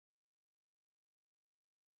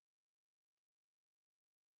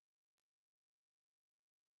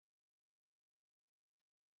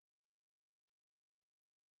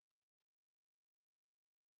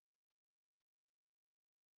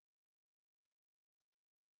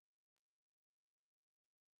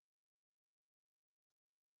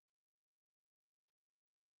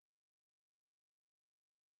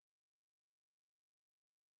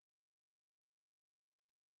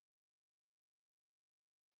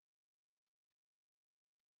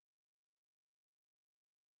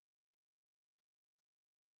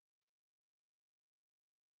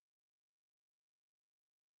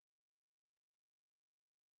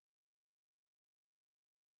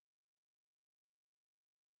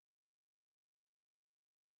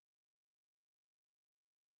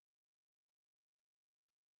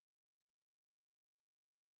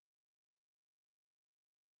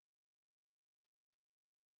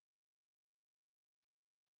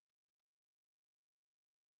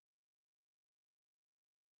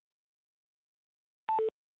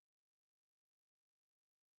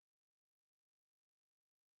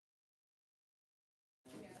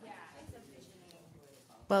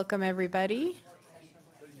Welcome, everybody.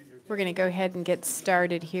 We're going to go ahead and get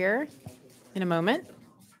started here in a moment.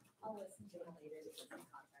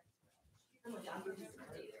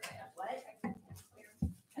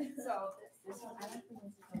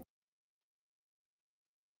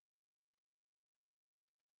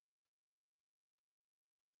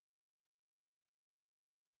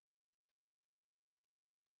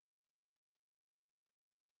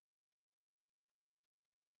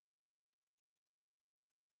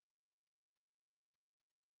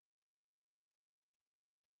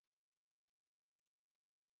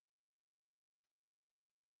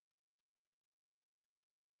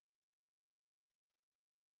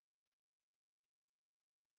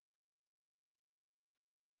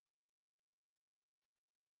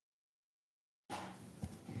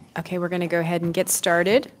 Okay, we're going to go ahead and get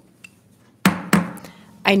started.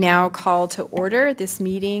 I now call to order this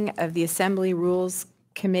meeting of the Assembly Rules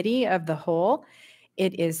Committee of the Whole.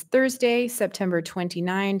 It is Thursday, September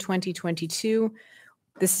 29, 2022.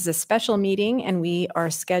 This is a special meeting, and we are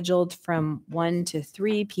scheduled from 1 to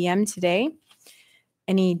 3 p.m. today.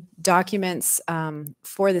 Any documents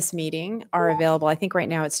for this meeting are available. I think right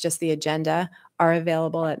now it's just the agenda, are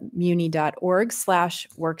available at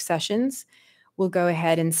muni.org/worksessions. We'll go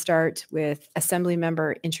ahead and start with Assembly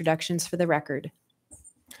member introductions for the record.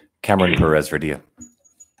 Cameron Perez-Verdia.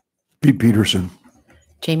 Pete Peterson.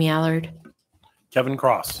 Jamie Allard. Kevin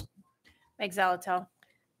Cross. Meg Zalatel.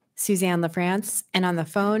 Suzanne LaFrance. And on the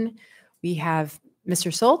phone, we have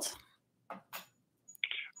Mr. Solt.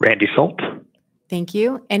 Randy Solt. Thank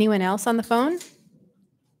you. Anyone else on the phone?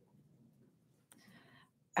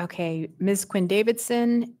 Okay, Ms. Quinn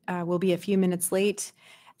Davidson will be a few minutes late,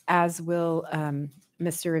 as will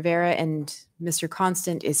Mr. Rivera, and Mr.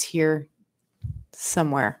 Constant is here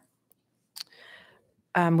somewhere.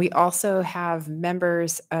 We also have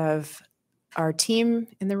members of our team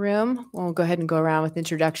in the room. We'll go ahead and go around with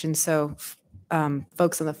introductions so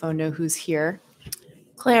folks on the phone know who's here.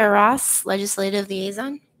 Claire Ross, Legislative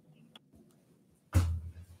Liaison.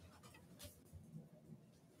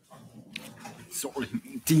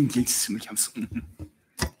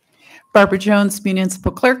 Barbara Jones,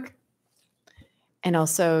 Municipal Clerk. And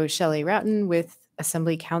also Shelley Roughton with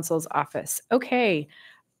Assembly Counsel's Office. Okay,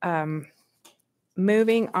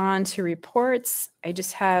 moving on to reports. I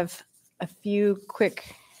just have a few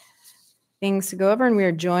quick things to go over, and we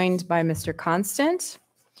are joined by Mr. Constant.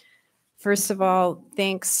 First of all,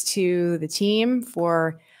 thanks to the team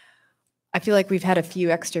for, I feel like we've had a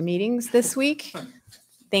few extra meetings this week.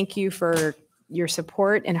 Thank you for your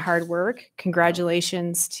support and hard work.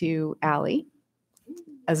 Congratulations to Allie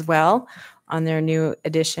as well on their new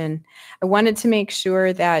addition. I wanted to make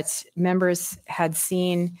sure that members had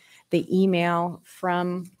seen the email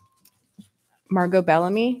from Margot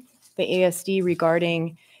Bellamy, the ASD,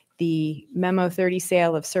 regarding the Memo 30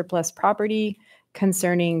 sale of surplus property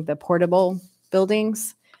concerning the portable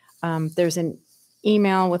buildings. There's an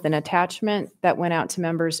email with an attachment that went out to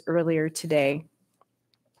members earlier today.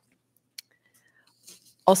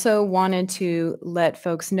 Also wanted to let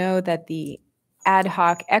folks know that the Ad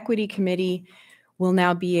Hoc Equity Committee will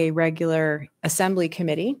now be a regular Assembly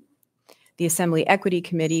committee. The Assembly Equity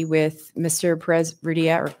Committee with Mr.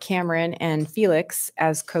 Perez-Verdia, or Cameron, and Felix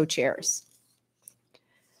as co-chairs.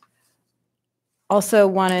 Also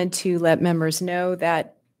wanted to let members know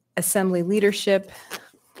that Assembly leadership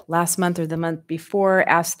last month or the month before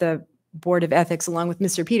asked the Board of Ethics, along with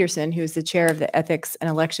Mr. Peterson, who is the chair of the Ethics and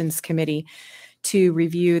Elections Committee, to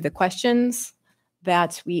review the questions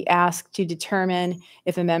that we ask to determine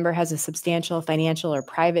if a member has a substantial financial or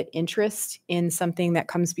private interest in something that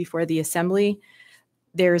comes before the Assembly.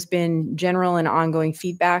 There's been general and ongoing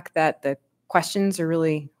feedback that the questions are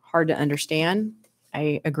really hard to understand.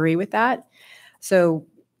 I agree with that. So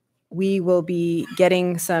we will be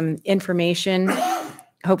getting some information,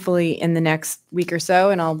 hopefully in the next week or so,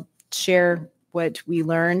 and I'll share what we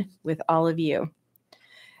learn with all of you.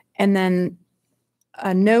 And then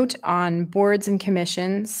a note on boards and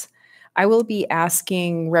commissions. I will be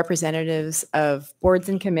asking representatives of boards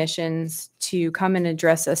and commissions to come and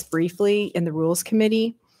address us briefly in the Rules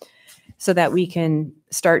Committee so that we can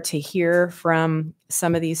start to hear from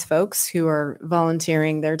some of these folks who are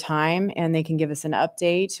volunteering their time, and they can give us an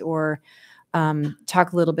update or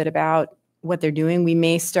talk a little bit about what they're doing. We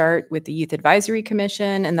may start with the Youth Advisory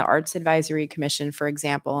Commission and the Arts Advisory Commission, for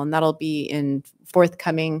example, and that'll be in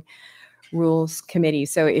forthcoming Rules Committee.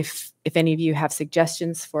 So if any of you have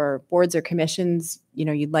suggestions for boards or commissions,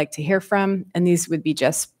 you'd like to hear from, and these would be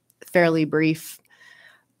just fairly brief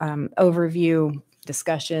overview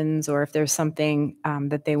discussions, or if there's something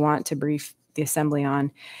that they want to brief the Assembly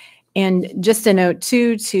on. And just a note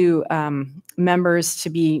too to members to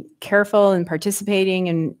be careful in participating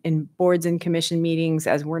in boards and commission meetings,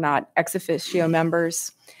 as we're not ex officio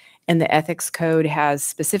members. And the ethics code has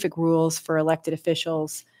specific rules for elected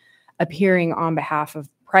officials appearing on behalf of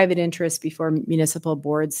private interests before municipal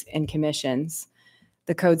boards and commissions.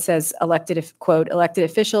 The code says quote, elected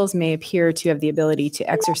officials may appear to have the ability to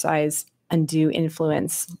exercise undue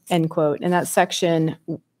influence, end quote. And that section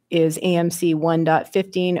is AMC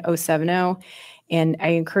 1.15.070. And I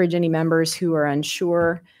encourage any members who are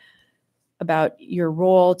unsure about your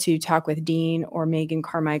role to talk with Dean or Megan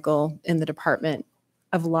Carmichael in the Department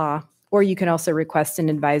of Law, or you can also request an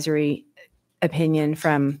advisory opinion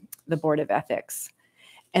from the Board of Ethics.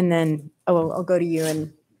 And then, I'll go to you.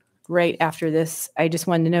 And right after this, I just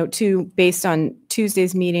wanted to note too, based on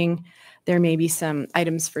Tuesday's meeting, there may be some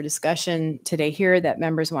items for discussion today here that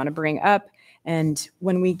members want to bring up. And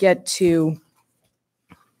when we get to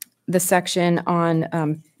the section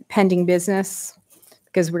on pending business,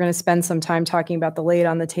 because we're going to spend some time talking about the laid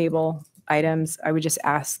on the table items, I would just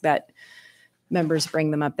ask that members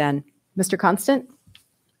bring them up then. Mr. Constant?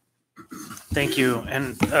 Thank you.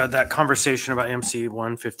 And that conversation about MC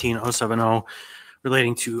 115.070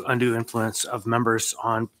 relating to undue influence of members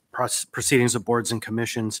on proceedings of boards and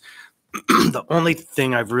commissions, the only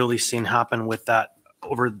thing I've really seen happen with that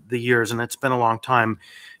over the years, and it's been a long time,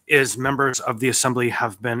 is members of the assembly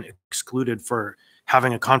have been excluded for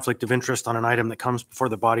having a conflict of interest on an item that comes before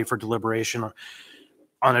the body for deliberation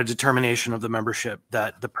on a determination of the membership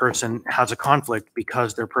that the person has a conflict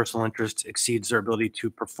because their personal interest exceeds their ability to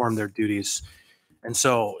perform their duties. And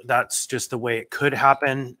so that's just the way it could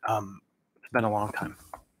happen. It's been a long time.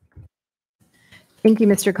 Thank you,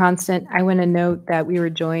 Mr. Constant. I want to note that we were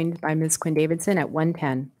joined by Ms. Quinn Davidson at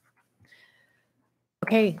 1:10.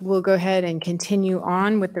 Okay, we'll go ahead and continue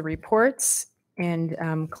on with the reports.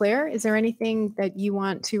 And Claire, is there anything that you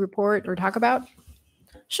want to report or talk about?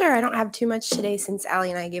 Sure, I don't have too much today since Allie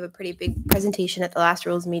and I gave a pretty big presentation at the last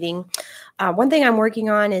rules meeting. One thing I'm working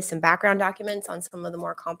on is some background documents on some of the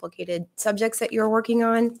more complicated subjects that you're working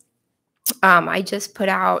on. I just put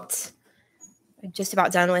out, just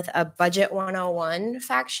about done with a Budget 101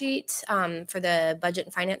 fact sheet for the Budget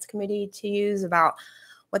and Finance Committee to use about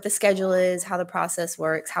what the schedule is, how the process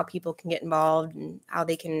works, how people can get involved, and how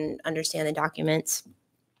they can understand the documents.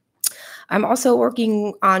 I'm also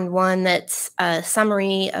working on one that's a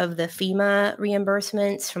summary of the FEMA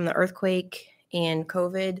reimbursements from the earthquake and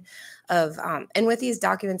COVID and with these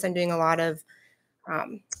documents, I'm doing a lot of,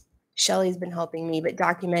 Shelly's been helping me, but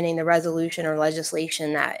documenting the resolution or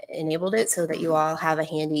legislation that enabled it so that you all have a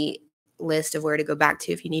handy list of where to go back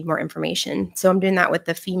to if you need more information. So I'm doing that with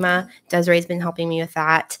the FEMA. Desiree's been helping me with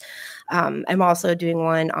that. I'm also doing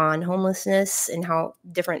one on homelessness and how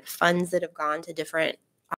different funds that have gone to different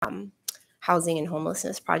housing and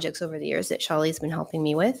homelessness projects over the years that Shelley's been helping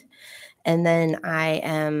me with. And then I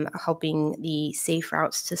am helping the Safe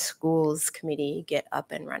Routes to Schools committee get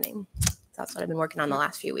up and running. So that's what I've been working on the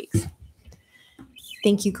last few weeks.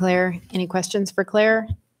 Thank you, Claire. Any questions for Claire?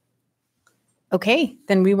 Okay,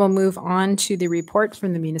 then we will move on to the report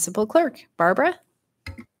from the municipal clerk. Barbara?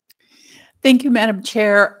 Thank you, Madam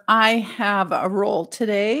Chair. I have a role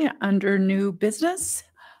today under new business.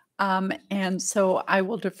 And so I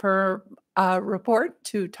will defer a report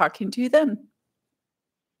to talking to you then.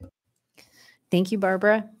 Thank you,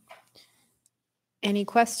 Barbara. Any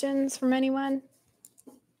questions from anyone?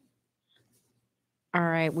 All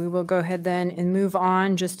right, we will go ahead then and move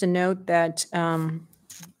on. Just a note that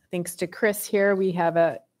thanks to Chris here, we have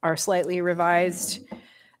our slightly revised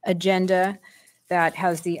agenda that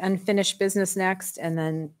has the unfinished business next and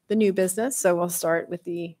then the new business. So we'll start with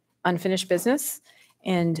the unfinished business.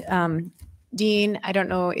 And Dean, I don't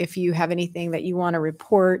know if you have anything that you want to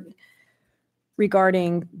report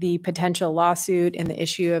regarding the potential lawsuit and the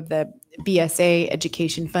issue of the BSA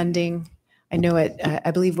education funding. I know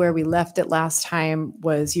I believe where we left it last time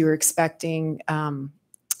was you were expecting a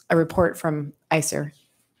report from ICER.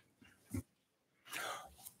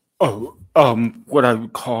 Oh, what I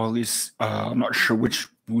would call is, I'm not sure which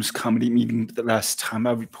Rules Committee meeting, but the last time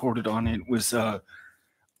I reported on it was, I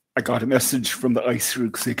got a message from the ICER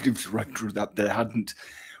executive director that they hadn't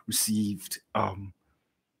received,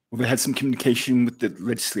 well, they had some communication with the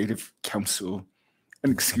Legislative Council,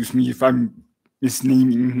 and excuse me if I'm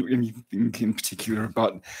misnaming anything in particular,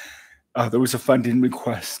 but there was a funding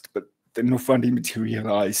request, but then no funding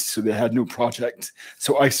materialized, so they had no project.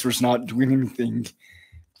 So ICER's not doing anything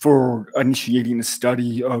for initiating a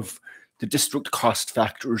study of the district cost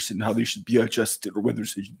factors and how they should be adjusted or whether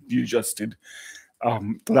they should be adjusted.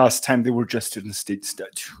 The last time they were adjusted in state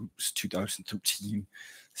statute was 2013.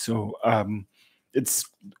 So it's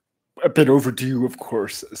a bit overdue, of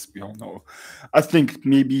course, as we all know. I think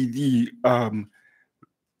maybe the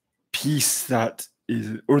piece that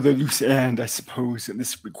is, or the loose end, I suppose, in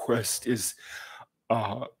this request is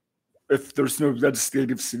if there's no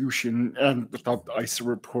legislative solution, and without the ISA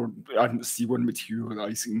report, I don't see one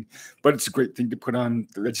materializing, but it's a great thing to put on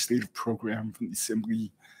the legislative program from the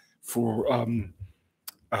Assembly for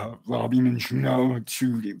lobbying in Juneau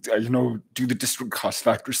to, do the district cost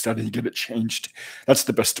factor study, get it changed. That's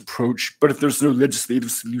the best approach. But if there's no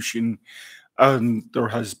legislative solution, there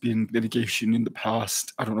has been litigation in the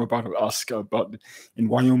past. I don't know about Alaska, but in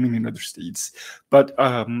Wyoming and other states. But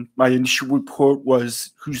my initial report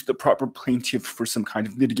was who's the proper plaintiff for some kind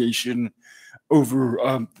of litigation over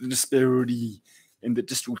the disparity in the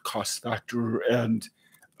district cost factor and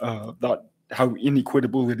that how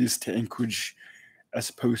inequitable it is to Anchorage as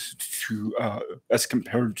opposed to as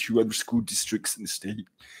compared to other school districts in the state.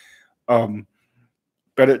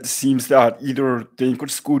 But it seems that either the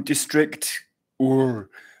Anchorage School District or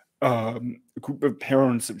a group of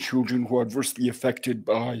parents of children who are adversely affected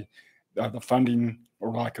by the funding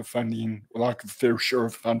or lack of funding, or lack of fair share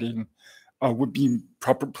of funding, would be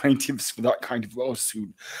proper plaintiffs for that kind of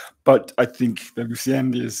lawsuit. But I think the loose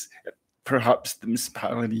end is perhaps the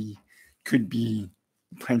municipality could be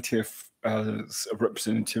plaintiff as a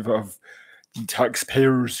representative of the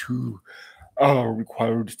taxpayers who are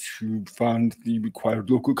required to fund the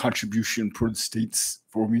required local contribution per the state's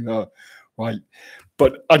formula, right?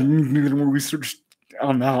 But I need a little more research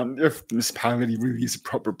on that. If the municipality really is a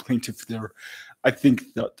proper plaintiff there, I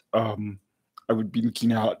think that I would be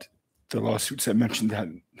looking at the lawsuits I mentioned that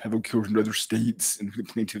have occurred in other states and who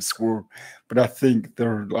the plaintiffs were. But I think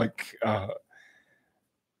they're like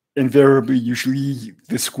invariably usually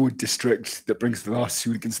the school district that brings the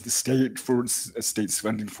lawsuit against the state for its state's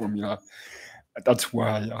funding formula. That's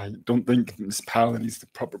why I don't think the municipality is the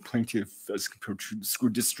proper plaintiff as compared to the school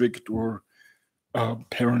district or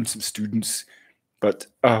parents of students. But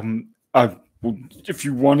if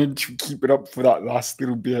you wanted to keep it up for that last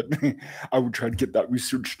little bit, I would try to get that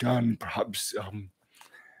research done, perhaps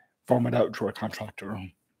farm it out to a contractor.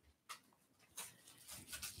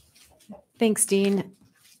 Thanks, Dean.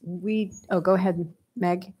 Go ahead,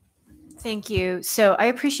 Meg. Thank you. So I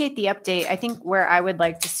appreciate the update. I think where I would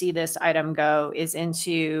like to see this item go is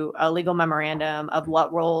into a legal memorandum of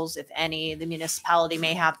what roles, if any, the municipality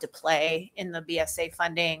may have to play in the BSA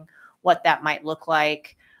funding, what that might look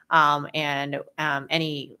like, and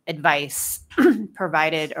any advice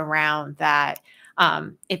provided around that.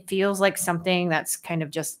 It feels like something that's kind of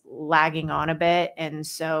just lagging on a bit. And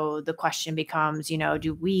so the question becomes,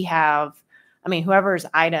 do we have, whoever's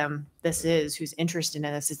item this is, who's interested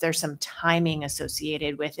in this, is there some timing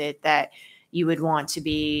associated with it that you would want to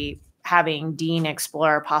be having Dean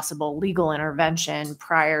explore possible legal intervention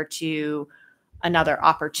prior to another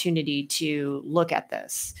opportunity to look at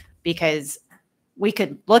this? Because we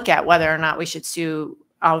could look at whether or not we should sue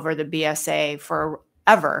over the BSA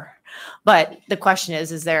forever. But the question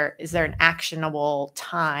is there an actionable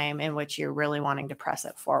time in which you're really wanting to press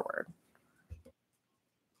it forward?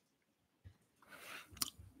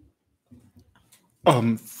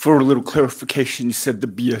 For a little clarification, you said the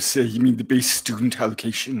BSA, you mean the base student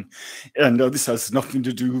allocation. And this has nothing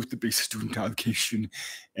to do with the base student allocation.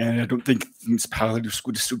 And I don't think municipalities or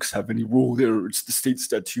school districts have any role there. It's the state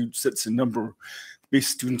statute sets a number. Base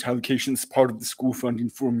student allocation is part of the school funding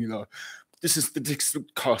formula. This is the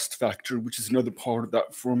district cost factor, which is another part of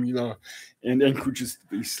that formula. And Anchorage is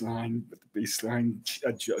the baseline, but the baseline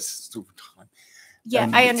adjusts over time.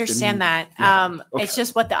 Yeah, I understand that. Yeah, okay. It's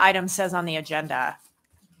just what the item says on the agenda.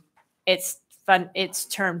 It's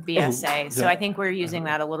termed BSA. So I think we're using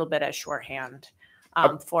that a little bit as shorthand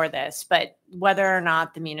for this. But whether or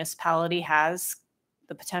not the municipality has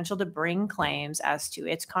the potential to bring claims as to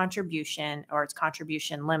its contribution or its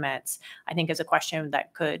contribution limits, I think is a question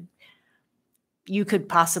that you could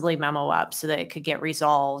possibly memo up so that it could get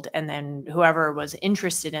resolved. And then whoever was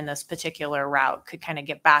interested in this particular route could kind of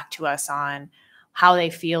get back to us on how they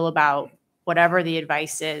feel about whatever the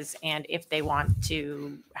advice is, and if they want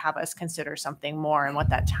to have us consider something more and what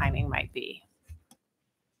that timing might be.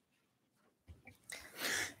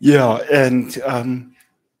 Yeah, and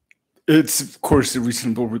it's, of course, a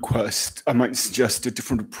reasonable request. I might suggest a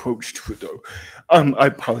different approach to it, though. I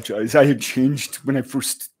apologize. I had changed when I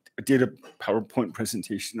first did a PowerPoint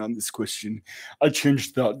presentation on this question. I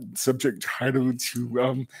changed that subject title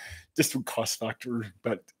to district cost factor,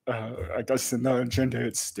 but I guess in the agenda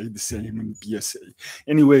it stayed the same in BSA.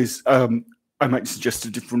 Anyways, I might suggest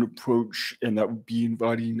a different approach, and that would be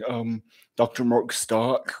inviting Dr. Mark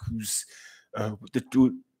Stock, who's with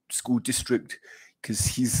the school district, because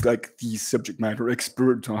he's like the subject matter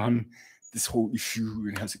expert on this whole issue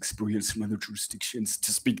and has experience from other jurisdictions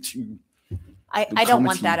to speak to. I don't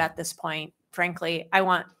want committee. that at this point, frankly. I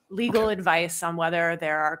want legal advice on whether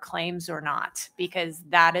there are claims or not, because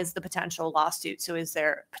that is the potential lawsuit. So is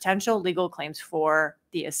there potential legal claims for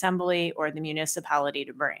the assembly or the municipality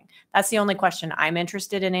to bring? That's the only question I'm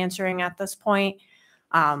interested in answering at this point.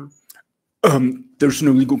 There's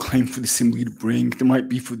no legal claim for the assembly to bring. There might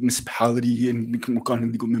be for the municipality, and we can work on a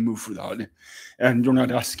legal memo for that. And you're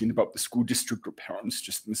not asking about the school district or parents,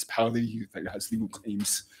 just the municipality that has legal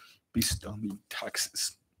claims based on the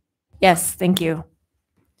taxes. Yes, thank you.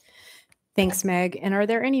 Thanks, Meg. And are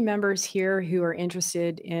there any members here who are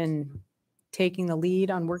interested in taking the lead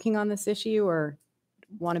on working on this issue or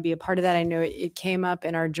want to be a part of that? I know it came up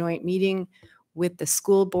in our joint meeting with the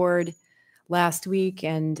school board last week,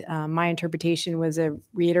 and my interpretation was a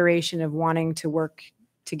reiteration of wanting to work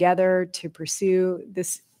together to pursue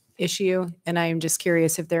this issue. And I am just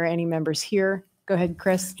curious if there are any members here. Go ahead,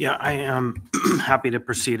 Chris. Yeah, I am happy to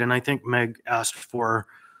proceed. And I think Meg asked for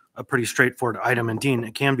a pretty straightforward item. And Dean,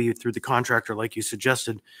 it can be through the contractor, like you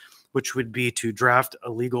suggested, which would be to draft a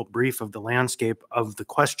legal brief of the landscape of the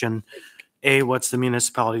question. A, what's the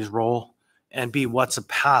municipality's role? And B, what's a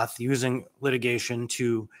path using litigation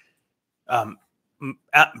to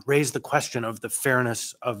raise the question of the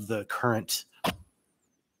fairness of the current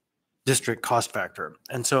district cost factor.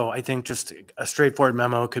 And so I think just a straightforward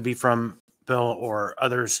memo could be from Bill or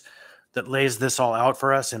others that lays this all out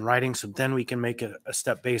for us in writing, so then we can make a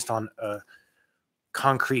step based on a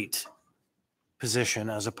concrete position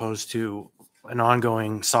as opposed to an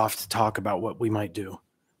ongoing soft talk about what we might do.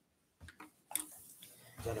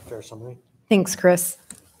 Is that a fair summary? Thanks, Chris.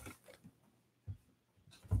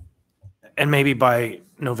 And maybe by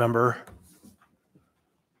November.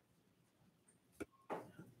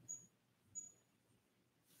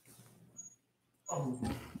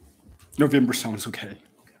 November sounds okay.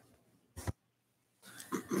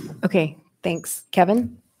 Okay, thanks.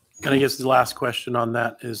 Kevin? And I guess the last question on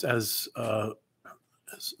that is, as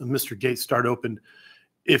Mr. Gates started open,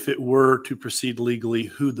 if it were to proceed legally,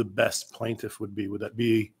 who the best plaintiff would be? Would that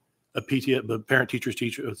be a PTA, the parent teachers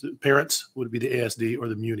teacher, parents? Would it be the ASD or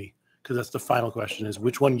the Muni? Because that's the final question: is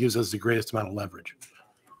which one gives us the greatest amount of leverage?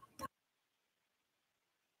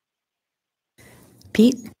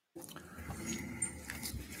 Pete?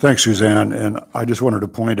 Thanks, Suzanne. And I just wanted to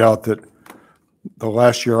point out that the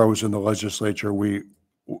last year I was in the legislature, we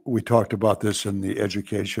talked about this in the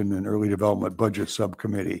Education and Early Development Budget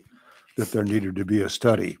Subcommittee, that there needed to be a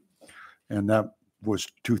study. And that was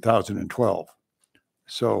 2012.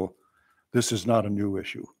 So this is not a new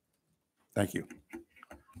issue. Thank you.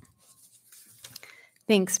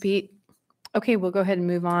 Thanks, Pete. Okay, we'll go ahead and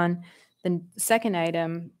move on. The second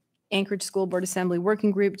item, Anchorage School Board Assembly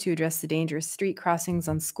Working Group to address the dangerous street crossings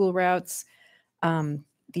on school routes.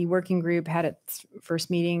 The working group had its first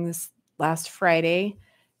meetings last Friday,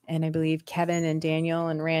 and I believe Kevin and Daniel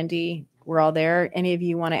and Randy were all there. Any of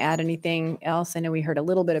you want to add anything else? I know we heard a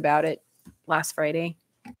little bit about it last Friday.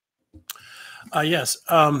 Yes.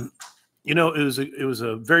 You know, it was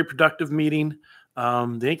a very productive meeting.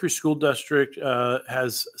 The Anchorage School District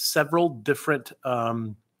has several different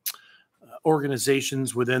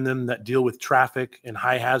organizations within them that deal with traffic and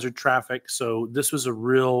high hazard traffic. So this was a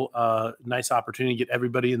real nice opportunity to get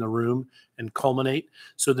everybody in the room and culminate.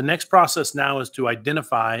 So the next process now is to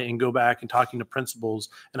identify and go back and talking to principals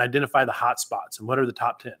and identify the hot spots and what are the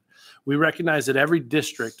top 10. We recognize that every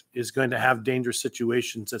district is going to have dangerous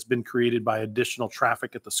situations that's been created by additional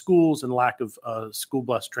traffic at the schools and lack of school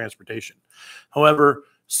bus transportation. However,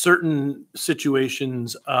 certain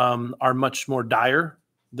situations are much more dire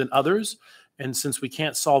than others. And since we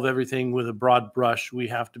can't solve everything with a broad brush, we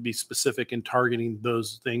have to be specific in targeting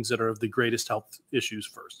those things that are of the greatest health issues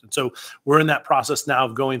first. And so we're in that process now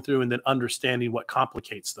of going through and then understanding what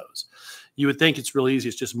complicates those. You would think it's really easy,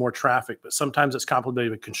 it's just more traffic, but sometimes it's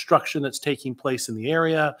complicated with construction that's taking place in the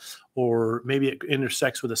area, or maybe it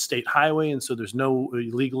intersects with a state highway. And so there's no,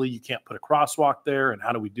 legally, you can't put a crosswalk there. And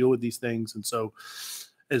how do we deal with these things? And so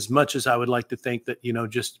as much as I would like to think that, you know,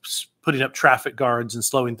 just putting up traffic guards and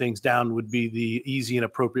slowing things down would be the easy and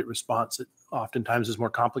appropriate response, it oftentimes is more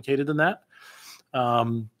complicated than that.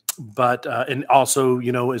 And also,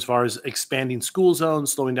 you know, as far as expanding school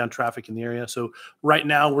zones, slowing down traffic in the area. So right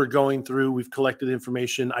now we're going through, we've collected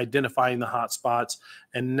information, identifying the hot spots,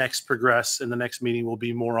 and next progress in the next meeting will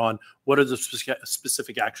be more on what are the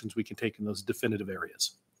specific actions we can take in those definitive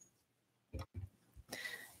areas.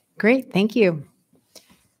 Great, thank you.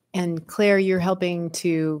 And Claire, you're helping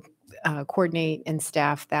to coordinate and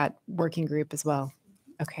staff that working group as well.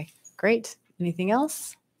 Okay, great. Anything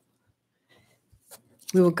else?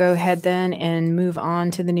 We will go ahead then and move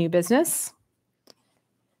on to the new business.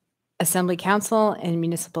 Assembly Council and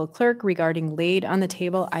Municipal Clerk regarding laid on the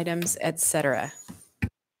table items, etc.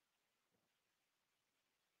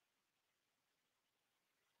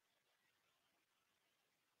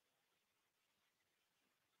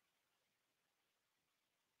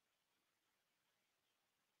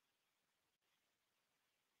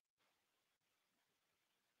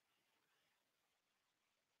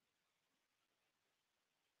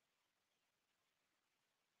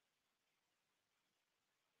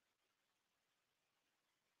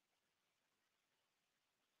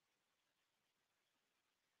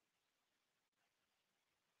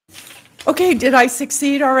 Okay, did I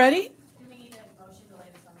succeed already?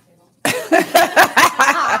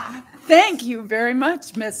 Thank you very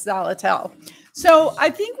much, Ms. Zalatel. So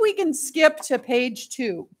I think we can skip to page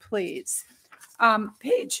 2, please.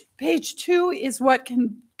 Page 2 is what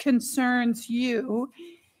concerns you,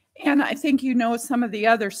 and I think you know some of the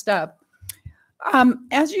other stuff.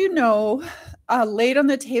 As you know, laid on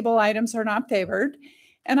the table items are not favored.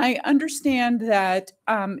 And I understand that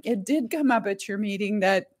it did come up at your meeting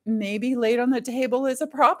that maybe laid on the table is a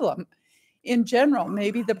problem. In general,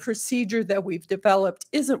 maybe the procedure that we've developed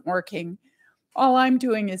isn't working. All I'm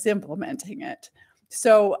doing is implementing it.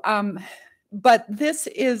 So, but this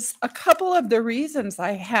is a couple of the reasons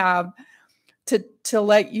I have to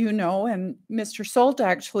let you know, and Mr. Solt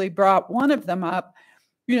actually brought one of them up.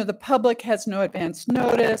 You know, the public has no advance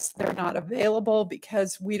notice. They're not available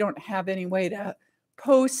because we don't have any way to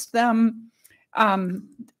post them. And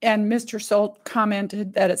Mr. Solt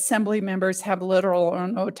commented that assembly members have little or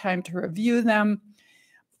no time to review them.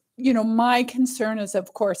 You know, my concern is,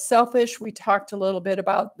 of course, selfish. We talked a little bit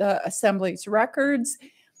about the assembly's records,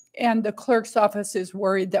 and the clerk's office is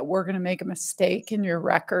worried that we're going to make a mistake in your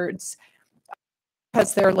records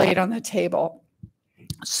because they're laid on the table.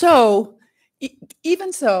 So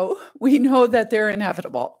even so, we know that they're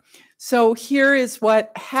inevitable. So here is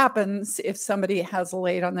what happens if somebody has a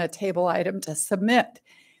laid on the table item to submit.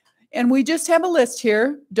 And we just have a list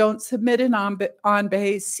here. Don't submit an on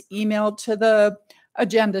base, email to the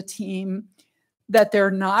agenda team that they're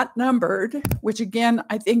not numbered, which again,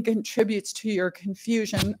 I think contributes to your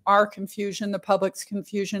confusion, our confusion, the public's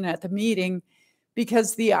confusion at the meeting,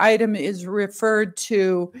 because the item is referred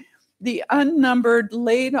to the unnumbered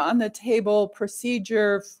laid on the table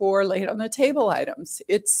procedure for laid on the table items.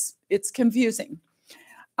 It's confusing.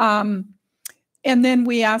 And then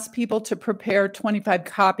we ask people to prepare 25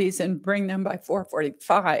 copies and bring them by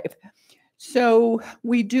 4:45. So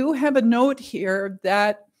we do have a note here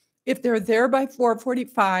that if they're there by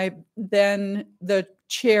 4:45, then the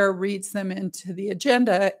chair reads them into the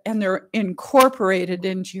agenda and they're incorporated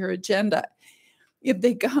into your agenda. If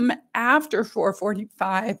they come after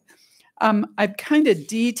 4:45, I've kind of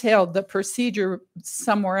detailed the procedure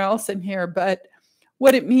somewhere else in here, but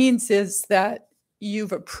what it means is that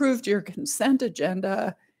you've approved your consent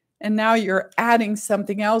agenda and now you're adding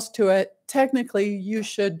something else to it. Technically, you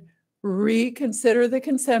should reconsider the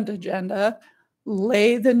consent agenda,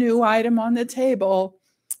 lay the new item on the table,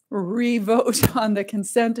 re-vote on the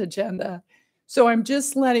consent agenda. So I'm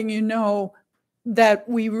just letting you know that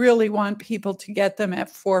we really want people to get them at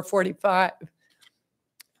 4:45.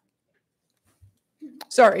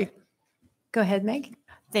 Sorry. Go ahead, Meg.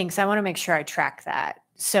 Thanks. I want to make sure I track that.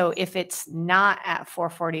 So if it's not at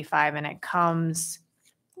 4:45 and it comes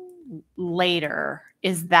later,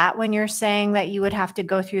 is that when you're saying that you would have to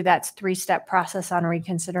go through that 3-step process on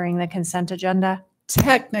reconsidering the consent agenda?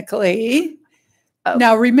 Technically. Oh.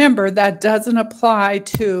 Now remember, that doesn't apply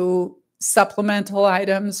to supplemental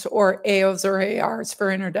items or AOs or ARs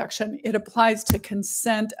for introduction. It applies to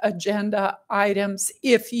consent agenda items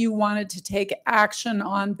if you wanted to take action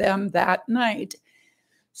on them that night.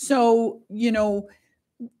 So,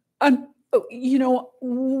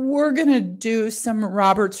 we're going to do some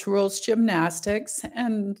Robert's Rules gymnastics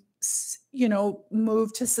and,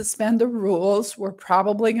 move to suspend the rules. We're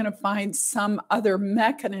probably going to find some other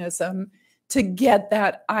mechanism to get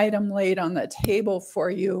that item laid on the table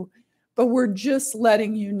for you. But we're just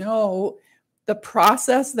letting you know the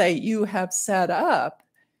process that you have set up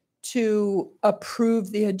to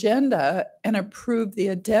approve the agenda and approve the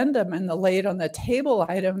addendum and the laid on the table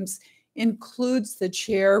items includes the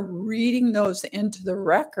chair reading those into the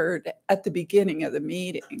record at the beginning of the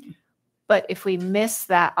meeting. But if we miss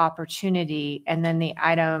that opportunity and then the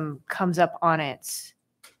item comes up on its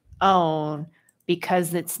own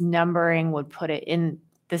because its numbering would put it in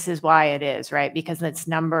this is why it is, right? Because it's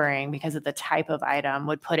numbering, because of the type of item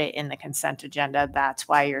would put it in the consent agenda. That's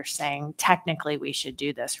why you're saying technically we should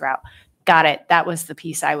do this route. Got it. That was the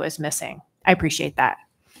piece I was missing. I appreciate that.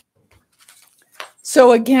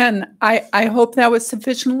 So again, I hope that was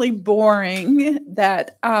sufficiently boring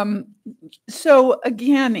that, so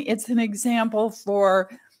again, it's an example for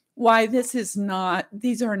why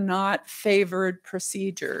these are not favored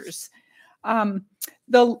procedures. At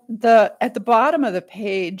the bottom of the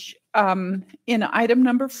page, in item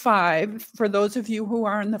number 5, for those of you who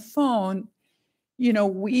are on the phone,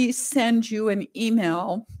 we send you an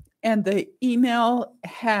email, and the email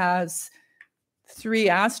has 3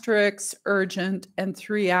 asterisks, urgent, and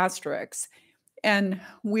 3 asterisks. And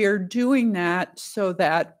we're doing that so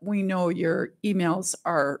that we know your emails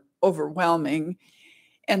are overwhelming.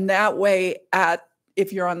 And that way,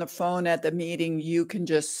 if you're on the phone at the meeting, you can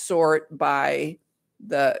just sort by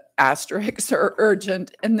the asterisks or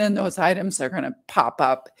urgent, and then those items are going to pop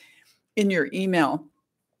up in your email.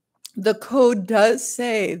 The code does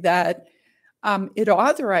say that it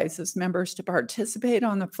authorizes members to participate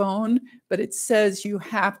on the phone, but it says you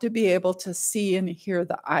have to be able to see and hear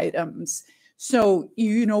the items. So,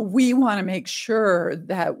 we want to make sure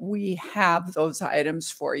that we have those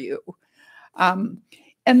items for you. And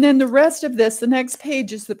then the rest of this, the next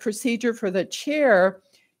page is the procedure for the chair.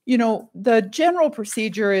 The general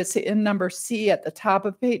procedure is in number C at the top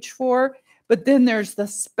of page 4, but then there's the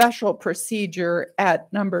special procedure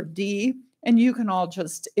at number D. And you can all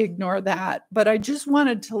just ignore that. But I just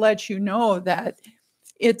wanted to let you know that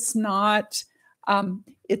it's not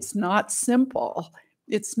simple.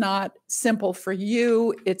 It's not simple for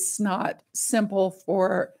you. It's not simple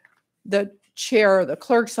for the chair of the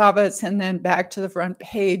clerk's office. And then back to the front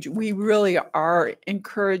page, we really are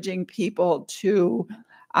encouraging people to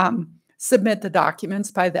submit the documents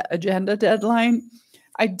by the agenda deadline.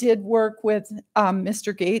 I did work with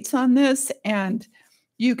Mr. Gates on this, and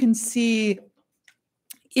you can see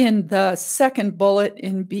in the second bullet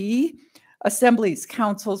in B, Assembly's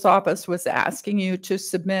Counsel's Office was asking you to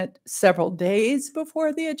submit several days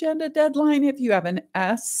before the agenda deadline if you have an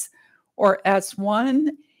S or S1.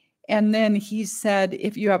 And then he said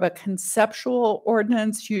if you have a conceptual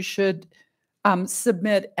ordinance, you should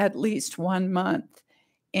submit at least 1 month.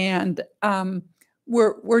 And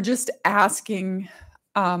we're just asking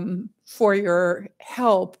for your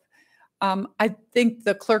help. I think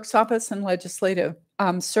the clerk's office and legislative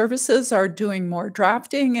services are doing more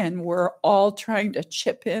drafting, and we're all trying to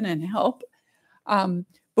chip in and help.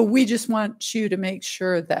 But we just want you to make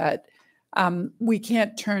sure that we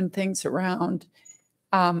can't turn things around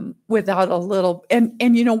without a little. And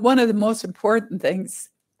one of the most important things,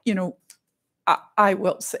 I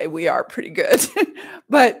will say we are pretty good,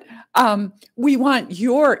 but we want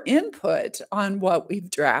your input on what we've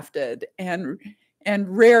drafted, and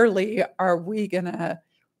rarely are we going to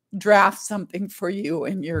draft something for you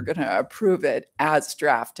and you're going to approve it as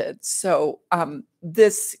drafted. So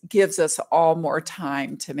this gives us all more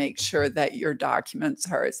time to make sure that your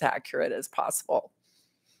documents are as accurate as possible.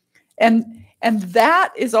 And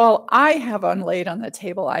that is all I have on laid on the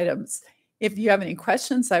table items. If you have any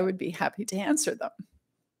questions, I would be happy to answer them.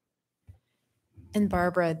 And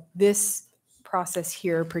Barbara, this process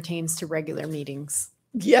here pertains to regular meetings.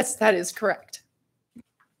 Yes, that is correct.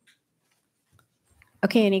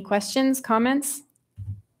 Okay, any questions, comments?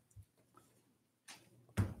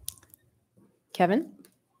 Kevin?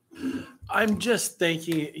 I'm just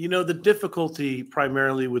thinking, the difficulty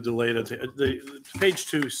primarily with delayed, the page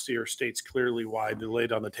 2 here states clearly why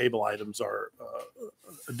delayed on the table items are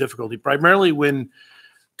a difficulty. Primarily when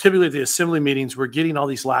typically at the assembly meetings, we're getting all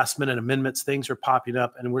these last minute amendments, things are popping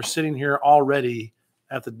up, and we're sitting here already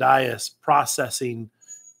at the dais processing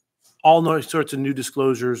all sorts of new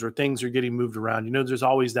disclosures or things are getting moved around. There's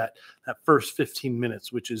always that first 15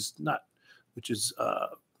 minutes, which is not, just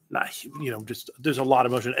there's a lot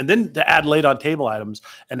of motion. And then to add late on table items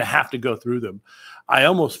and to have to go through them. I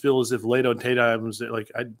almost feel as if late on table items,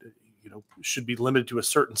 should be limited to a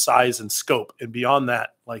certain size and scope. And beyond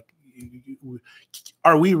that,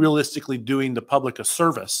 are we realistically doing the public a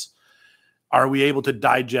service? Are we able to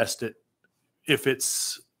digest it if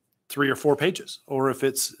it's 3 or 4 pages, or if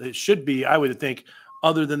it should be, I would think,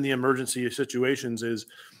 other than the emergency situations, is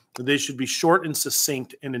they should be short and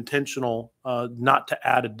succinct and intentional, not to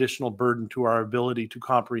add additional burden to our ability to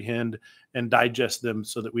comprehend and digest them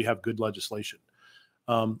so that we have good legislation.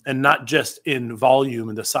 And not just in volume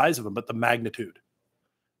and the size of them, but the magnitude.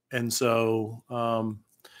 And so,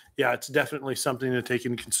 it's definitely something to take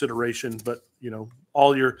into consideration, but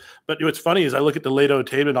what's funny is I look at the late on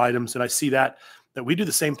table items and I see that that we do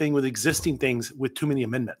the same thing with existing things with too many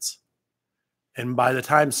amendments. And by the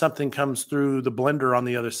time something comes through the blender on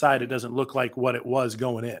the other side, it doesn't look like what it was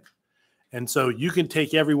going in. And so you can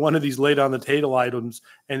take every one of these laid on the table items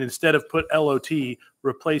and instead of put LOT,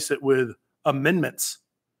 replace it with amendments.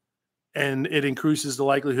 And it increases the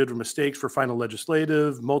likelihood of mistakes for final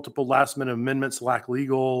legislative, multiple last minute amendments, lack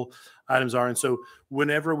legal items are. And so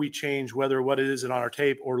whenever we change, whether what it is on our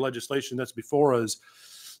tape or legislation that's before us,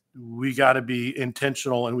 we got to be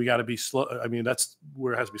intentional and we got to be slow. I mean, that's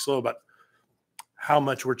where it has to be slow about how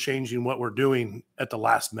much we're changing what we're doing at the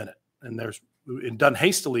last minute. And done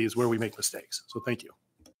hastily is where we make mistakes. So thank you.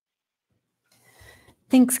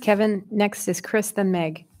 Thanks, Kevin. Next is Chris, then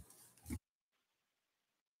Meg.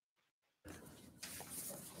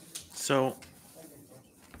 So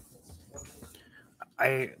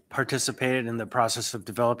I participated in the process of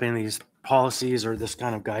developing these policies or this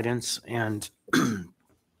kind of guidance, and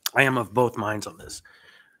I am of both minds on this.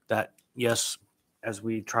 That yes, as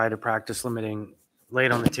we try to practice limiting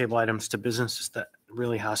laid on the table items to businesses, that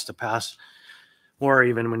really has to pass. Or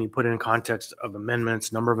even when you put it in context of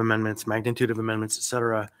amendments, number of amendments, magnitude of amendments, et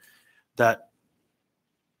cetera, that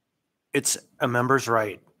it's a member's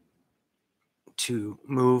right to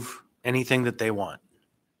move anything that they want,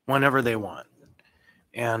 whenever they want.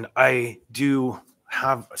 And I do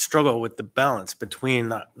have a struggle with the balance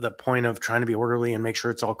between the point of trying to be orderly and make sure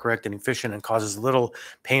it's all correct and efficient and cause as little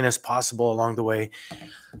pain as possible along the way,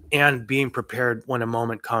 and being prepared when a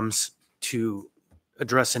moment comes to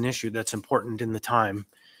address an issue that's important in the time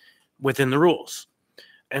within the rules.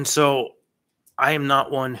 And so I am not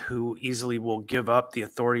one who easily will give up the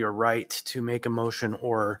authority or right to make a motion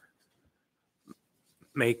or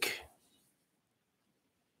make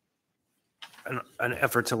an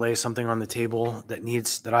effort to lay something on the table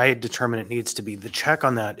that I determine it needs to be. The check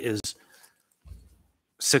on that is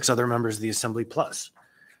 6 other members of the assembly plus,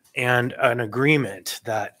 and an agreement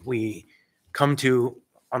that we come to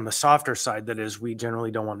on the softer side. That is, we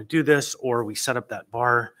generally don't want to do this, or we set up that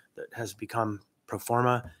bar that has become pro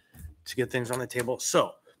forma to get things on the table.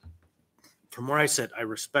 So from where I sit, I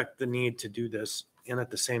respect the need to do this and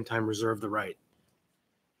at the same time reserve the right.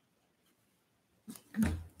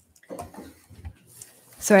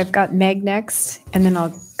 So I've got Meg next, and then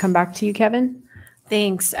I'll come back to you, Kevin.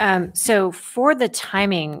 Thanks. So for the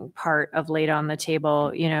timing part of laid on the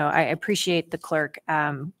table, I appreciate the clerk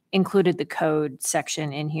included the code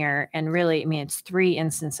section in here. And really, I mean, it's 3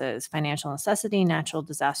 instances: financial necessity, natural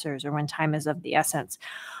disasters, or when time is of the essence.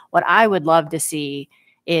 What I would love to see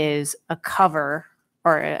is a cover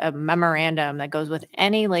or a memorandum that goes with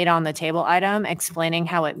any laid on the table item explaining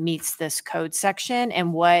how it meets this code section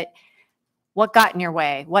and what got in your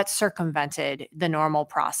way, what circumvented the normal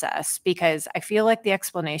process. Because I feel like the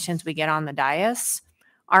explanations we get on the dais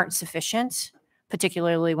aren't sufficient,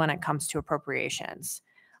 particularly when it comes to appropriations.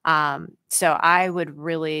 So I would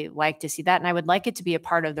really like to see that. And I would like it to be a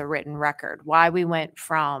part of the written record, why we went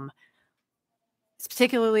from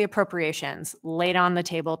particularly appropriations laid on the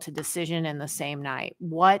table to decision in the same night.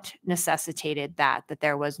 What necessitated that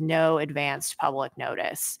there was no advanced public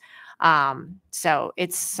notice? So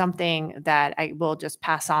it's something that I will just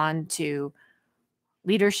pass on to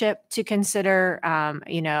leadership to consider.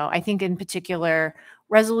 I think in particular,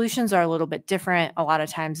 resolutions are a little bit different. A lot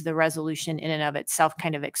of times the resolution in and of itself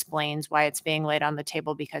kind of explains why it's being laid on the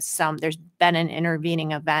table, because there's been an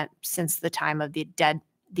intervening event since the time of the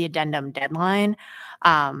addendum deadline.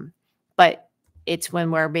 But it's when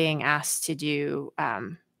we're being asked to do,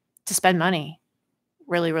 to spend money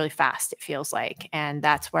really, really fast, it feels like. And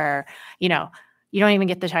that's where, you don't even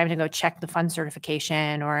get the time to go check the fund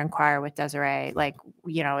certification or inquire with Desiree, like,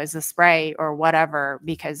 is this right or whatever,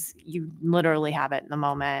 because you literally have it in the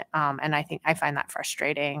moment. And I find that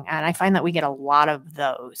frustrating. And I find that we get a lot of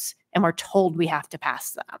those and we're told we have to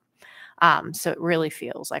pass them. So it really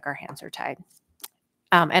feels like our hands are tied.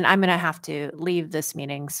 And I'm going to have to leave this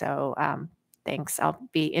meeting. So thanks. I'll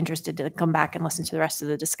be interested to come back and listen to the rest of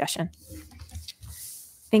the discussion.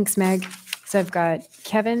 Thanks, Meg. So I've got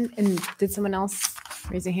Kevin, and did someone else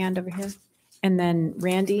raise a hand over here? And then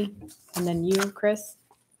Randy, and then you, Chris.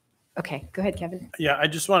 Okay, go ahead, Kevin. Yeah, I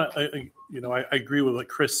just want to, I agree with what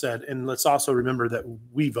Chris said. And let's also remember that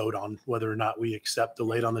we vote on whether or not we accept the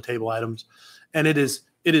laid on the table items. And it is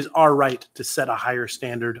our right to set a higher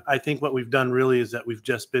standard. I think what we've done really is that we've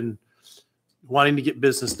just been wanting to get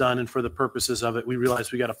business done. And for the purposes of it, we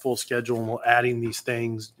realized we got a full schedule and we're adding these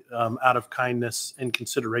things out of kindness and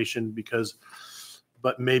consideration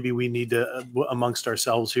but maybe we need to, amongst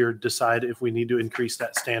ourselves here, decide if we need to increase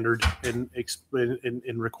that standard and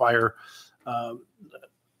require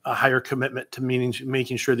a higher commitment to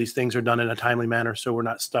making sure these things are done in a timely manner, so we're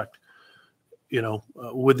not stuck,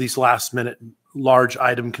 with these last minute large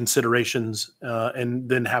item considerations and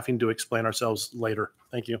then having to explain ourselves later.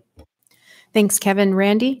 Thank you. Thanks, Kevin.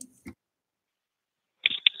 Randy?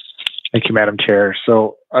 Thank you, Madam Chair.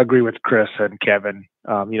 So I agree with Chris and Kevin.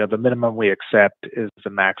 The minimum we accept is the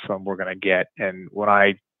maximum we're going to get. And when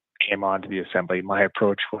I came onto the assembly, my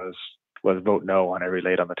approach was vote no on every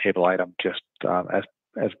laid on the table item, just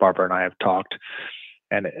as Barbara and I have talked,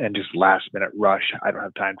 and just last minute rush. I don't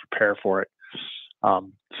have time to prepare for it.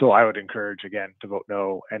 So I would encourage, again, to vote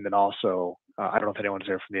no. And then also, I don't know if anyone's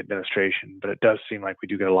there from the administration, but it does seem like we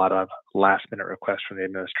do get a lot of last minute requests from the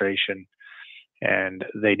administration, and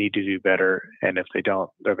they need to do better. And if they don't,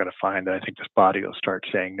 they're going to find that I think this body will start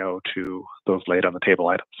saying no to those laid on the table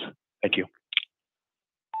items. Thank you.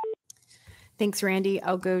 Thanks, Randy.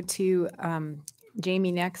 I'll go to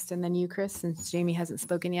Jamie next, and then you, Chris, since Jamie hasn't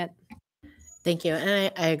spoken yet. Thank you.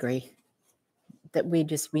 And I agree that we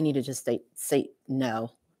need to just say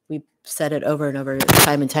no. We've said it over and over,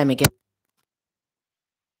 time and time again.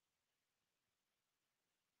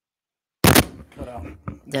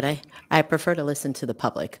 Did I? I prefer to listen to the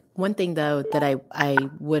public. One thing, though, that I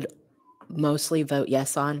would mostly vote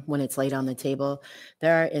yes on when it's laid on the table,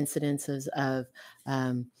 there are incidences of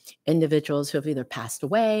individuals who have either passed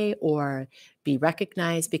away or be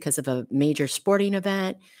recognized because of a major sporting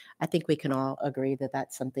event. I think we can all agree that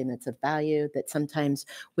that's something that's of value, that sometimes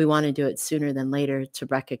we want to do it sooner than later to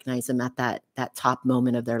recognize them at that top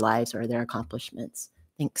moment of their lives or their accomplishments.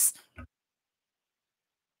 Thanks.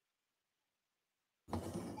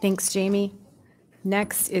 Thanks, Jamie.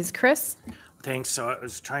 Next is Chris. Thanks. So I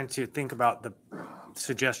was trying to think about the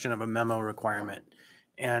suggestion of a memo requirement,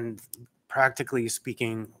 and practically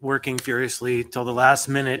speaking, working furiously till the last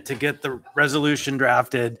minute to get the resolution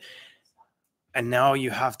drafted. And now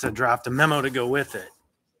you have to draft a memo to go with it,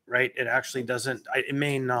 right? It actually doesn't, it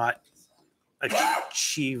may not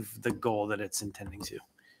achieve the goal that it's intending to.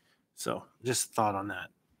 So just thought on that.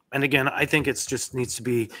 And again, I think it's just needs to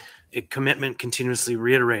be a commitment continuously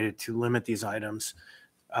reiterated to limit these items.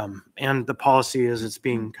 And the policy as it's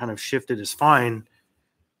being kind of shifted is fine.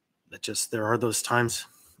 That just, there are those times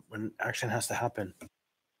when action has to happen.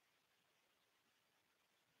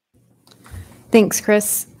 Thanks,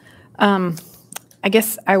 Chris. I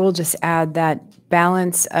guess I will just add that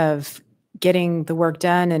balance of getting the work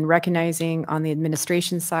done and recognizing on the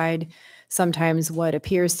administration side, sometimes what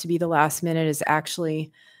appears to be the last minute is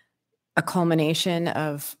actually a culmination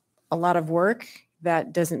of a lot of work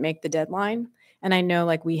that doesn't make the deadline. And I know,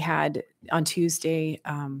 like, we had on Tuesday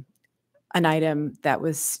an item that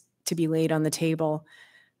was to be laid on the table.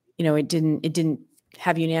 It didn't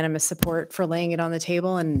have unanimous support for laying it on the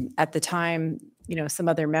table. And at the time, some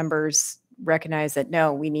other members recognized that,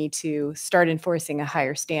 no, we need to start enforcing a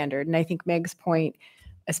higher standard. And I think Meg's point,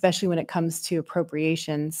 especially when it comes to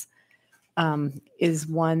appropriations, is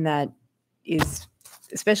one that is,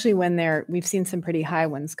 especially when we've seen some pretty high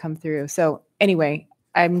ones come through. So anyway,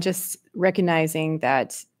 I'm just recognizing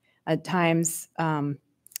that at times,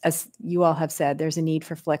 as you all have said, there's a need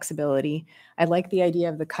for flexibility. I like the idea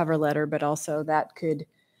of the cover letter, but also that could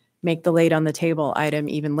make the laid on the table item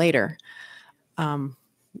even later.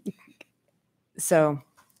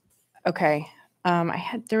 Okay.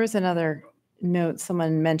 There was another note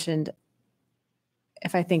someone mentioned.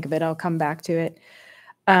 If I think of it, I'll come back to it.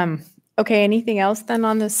 Okay. Anything else then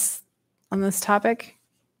on this topic?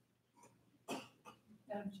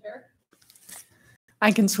 Madam Chair,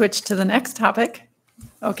 I can switch to the next topic.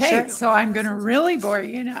 Okay. Sure. So I'm going to really bore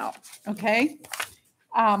you now. Okay.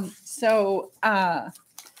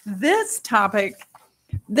 This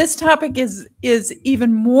topic is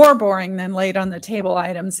even more boring than laid on the table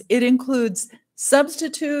items. It includes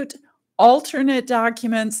substitute, alternate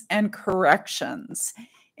documents, and corrections.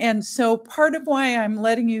 And so part of why I'm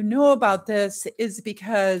letting you know about this is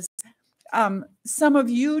because some of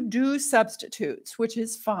you do substitutes, which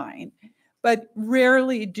is fine, but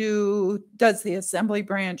rarely does the assembly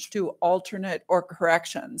branch do alternate or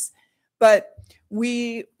corrections. But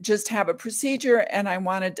we just have a procedure, and I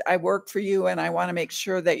work for you, and I want to make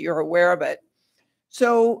sure that you're aware of it.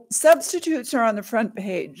 So substitutes are on the front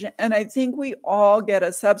page, and I think we all get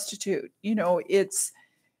a substitute. It's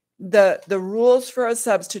the rules for a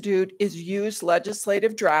substitute is use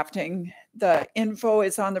legislative drafting. The info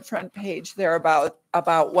is on the front page there about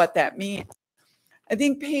what that means. I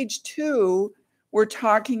think page 2, we're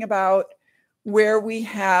talking about where we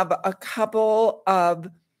have a couple of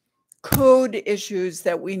code issues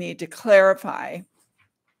that we need to clarify.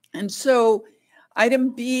 And so item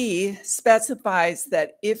B specifies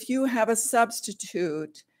that if you have a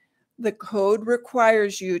substitute the code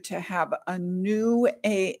requires you to have a new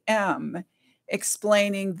AM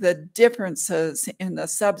explaining the differences in the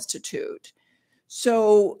substitute.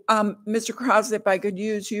 So, Mr. Cross, if I could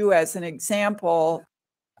use you as an example,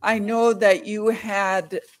 I know that you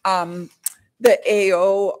had the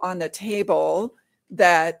AO on the table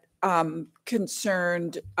that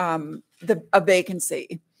concerned a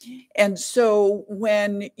vacancy. And so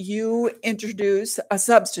when you introduce a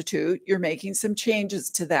substitute, you're making some changes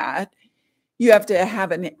to that. You have to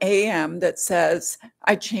have an AM that says,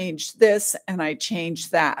 I changed this and I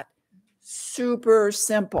changed that. Super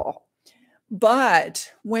simple.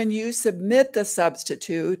 But when you submit the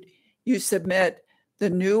substitute, you submit the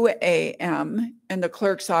new AM and the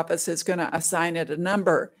clerk's office is going to assign it a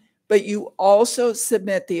number. But you also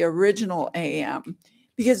submit the original AM,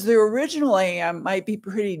 because the original AM might be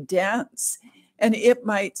pretty dense and it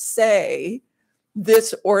might say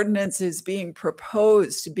this ordinance is being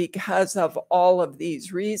proposed because of all of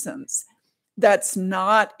these reasons. That's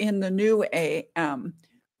not in the new AM.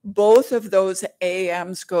 Both of those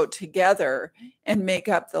AMs go together and make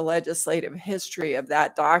up the legislative history of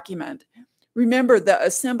that document. Remember, the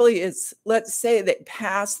assembly is, let's say they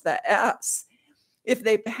pass the S. If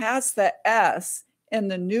they pass the S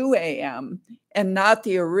and the new AM and not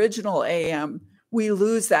the original AM, we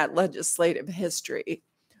lose that legislative history.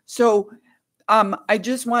 So I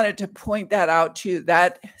just wanted to point that out to you.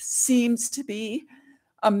 That seems to be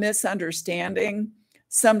a misunderstanding.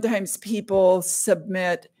 Sometimes people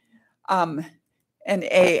submit an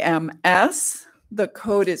AMS. The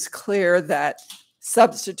code is clear that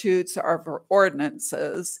substitutes are for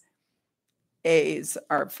ordinances. A's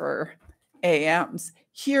are for AMs.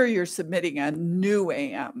 Here you're submitting a new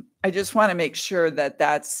AM. I just want to make sure that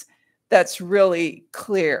that's really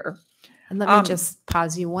clear. And let me just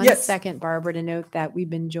pause you one yes. second, Barbara, to note that we've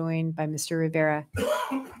been joined by Mr. Rivera.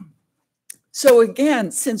 So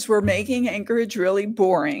again, since we're making Anchorage really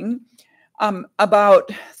boring,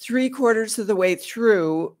 about 3/4 of the way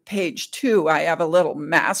through page 2, I have a little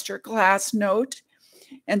masterclass note.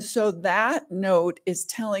 And so that note is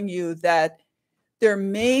telling you that there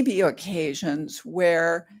may be occasions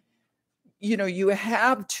where, you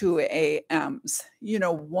have 2 AMs,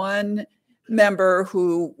 one member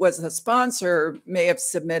who was a sponsor may have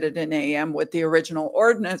submitted an AM with the original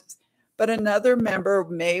ordinance, but another member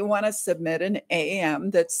may want to submit an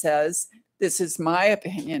AM that says, this is my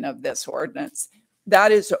opinion of this ordinance.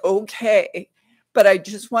 That is okay. But I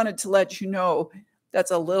just wanted to let you know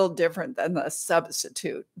that's a little different than the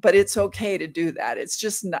substitute, but it's okay to do that. It's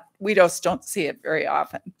just not, we just don't see it very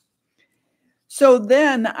often. So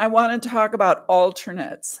then I want to talk about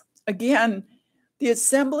alternates. Again, the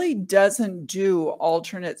assembly doesn't do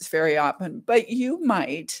alternates very often, but you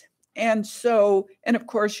might. And of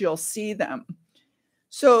course you'll see them.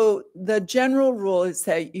 So the general rule is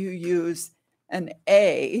that you use an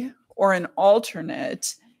A or an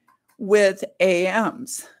alternate with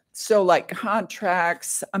AMs. So like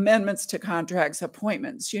contracts, amendments to contracts,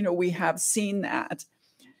 appointments, we have seen that.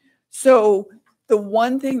 So the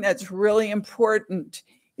one thing that's really important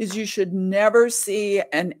is you should never see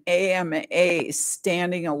an AMA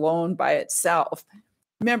standing alone by itself.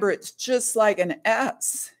 Remember, it's just like an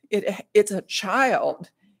S. It's a child.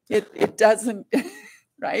 It doesn't,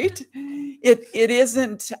 right? It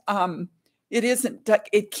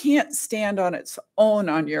can't stand on its own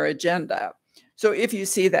on your agenda. So if you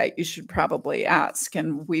see that, you should probably ask,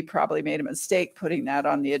 and we probably made a mistake putting that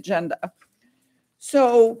on the agenda.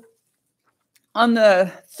 So on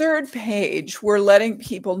the 3rd page, we're letting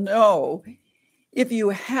people know if you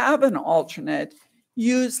have an alternate,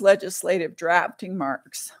 use legislative drafting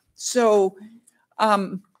marks. So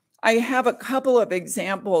I have a couple of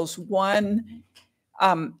examples. One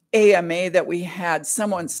AMA that we had,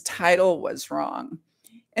 someone's title was wrong.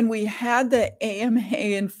 And we had the AMA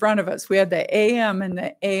in front of us. We had the AM and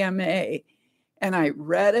the AMA. And I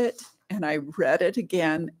read it and I read it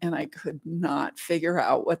again, and I could not figure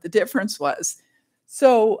out what the difference was.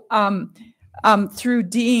 So through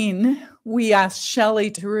Dean, we asked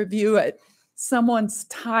Shelley to review it. Someone's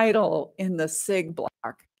title in the SIG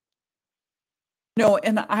block.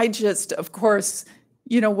 And I just, of course,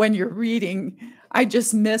 when you're reading, I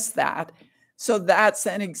just missed that. So that's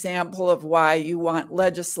an example of why you want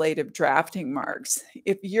legislative drafting marks.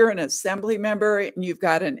 If you're an assembly member and you've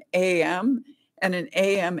got an AM and an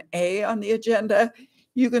AMA on the agenda,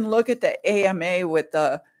 you can look at the AMA with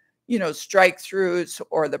the, strike throughs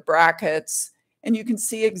or the brackets, and you can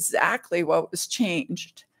see exactly what was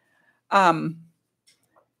changed. The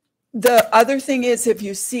other thing is, if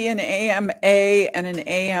you see an AMA and an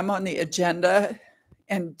AM on the agenda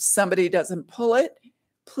and somebody doesn't pull it,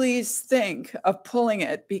 please think of pulling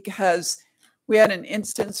it, because we had an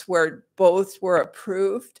instance where both were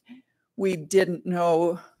approved. We didn't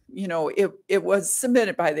know, it was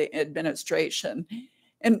submitted by the administration,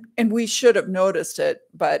 and we should have noticed it,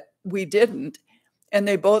 but we didn't. And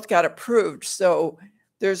they both got approved. So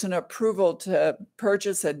there's an approval to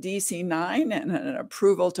purchase a DC-9 and an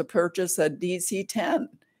approval to purchase a DC-10.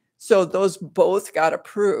 So those both got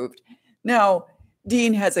approved. Now,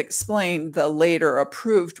 Dean has explained the later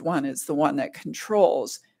approved one is the one that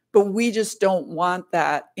controls, but we just don't want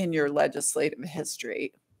that in your legislative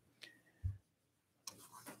history.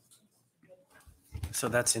 So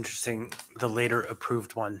that's interesting, the later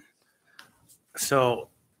approved one. So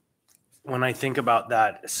when I think about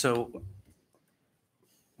that, so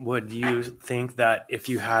would you think that if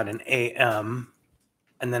you had an AM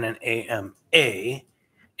and then an AMA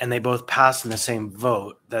and they both passed in the same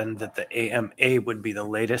vote, then that the AMA would be the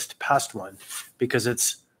latest passed one because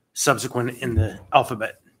it's subsequent in the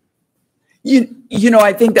alphabet?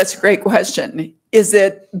 I think that's a great question. Is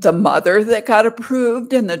it the mother that got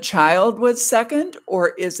approved and the child was second, or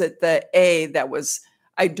is it the A that was?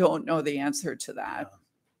 I don't know the answer to that.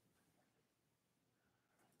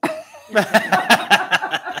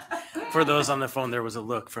 For those on the phone, there was a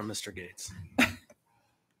look from Mr. Gates.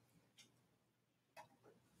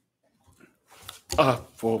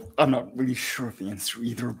 Well, I'm not really sure of the answer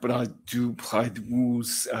either, but I do apply the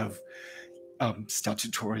rules of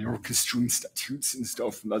statutory or construing statutes and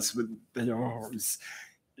stuff, and that's what they are. Is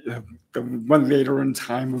the one later in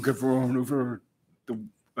time will govern over the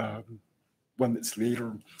one that's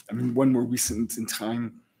later. I mean, one more recent in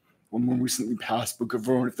time, one more recently passed will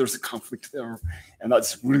govern if there's a conflict there, and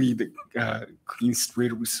that's really the cleanest way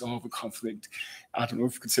to resolve a conflict. I don't know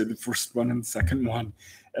if you could say the first one and the second one,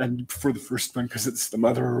 and for the first one because it's the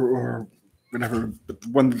mother or whatever, but the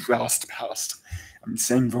one that last passed. I mean,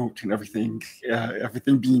 same vote and everything,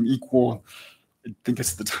 everything being equal. I think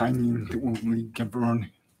it's the timing that will really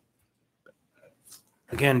govern.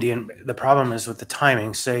 Again, Dean, the problem is with the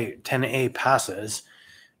timing. Say 10A passes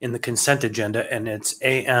in the consent agenda and it's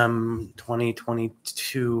AM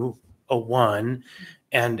 2022-01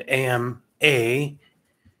 and AMA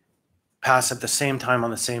pass at the same time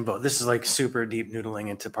on the same vote. This is like super deep noodling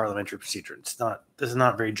into parliamentary procedure. This is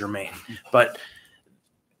not very germane, but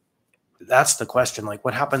that's the question. Like,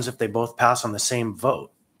 what happens if they both pass on the same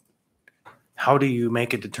vote? How do you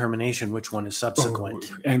make a determination which one is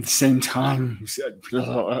subsequent? And at the same time, you said,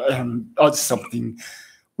 that's something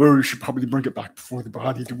where we should probably bring it back before the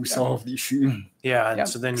body to resolve the issue. Yeah, and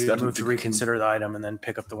so then you Instead move of to the- reconsider the item and then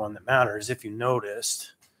pick up the one that matters. If you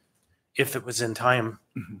noticed, if it was in time,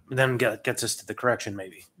 then gets us to the correction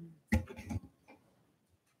maybe.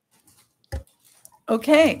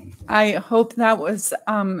 Okay, I hope that was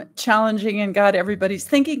challenging and got everybody's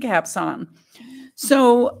thinking caps on.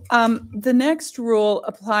 So the next rule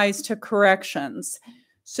applies to corrections.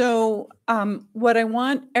 So what I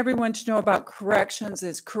want everyone to know about corrections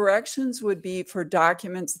is corrections would be for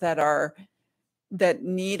documents that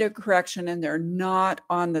need a correction and they're not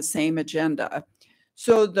on the same agenda.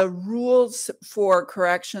 So the rules for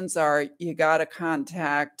corrections are you got to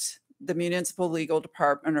contact the municipal legal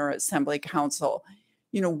department or assembly council.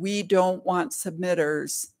 We don't want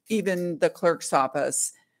submitters, even the clerk's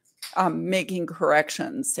office, making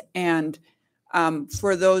corrections. And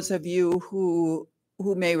for those of you who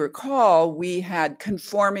may recall, we had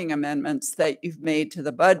conforming amendments that you've made to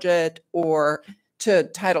the budget or to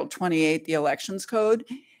Title 28, the Elections Code.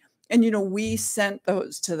 And, we sent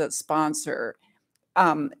those to the sponsor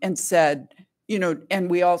and said, and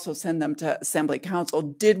we also send them to Assembly Council.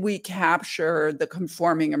 Did we capture the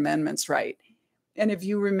conforming amendments right? And if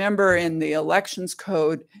you remember in the Elections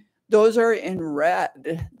Code, those are in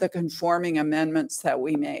red, the conforming amendments that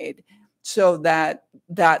we made, so that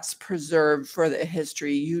that's preserved for the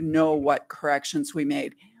history. What corrections we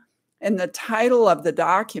made. And the title of the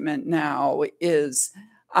document now is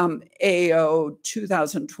AO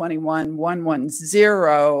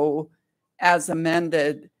 2021-110 as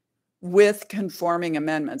amended with conforming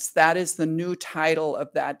amendments. That is the new title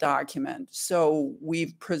of that document. So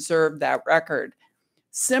we've preserved that record.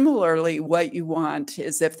 Similarly, what you want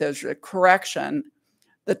is if there's a correction,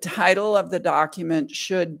 the title of the document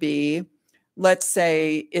should be, let's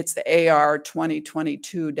say it's the AR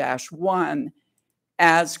 2022-1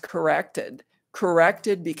 as corrected.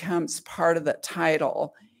 Corrected becomes part of the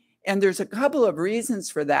title. And there's a couple of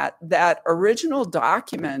reasons for that. That original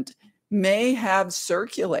document may have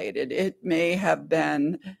circulated. It may have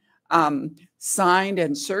been signed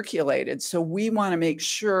and circulated. So we want to make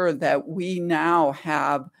sure that we now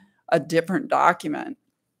have a different document.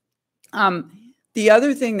 The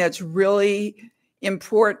other thing that's really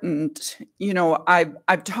important, you know,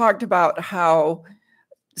 I've talked about how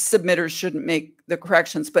submitters shouldn't make the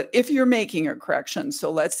corrections, but if you're making a correction,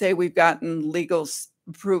 so let's say we've gotten legal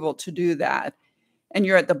approval to do that, and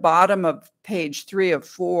you're at the bottom of page 3 of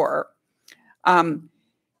 4,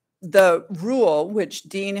 the rule, which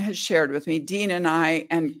Dean has shared with me, Dean and I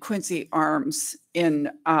and Quincy Arms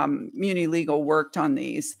in Muni Legal worked on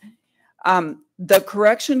these. The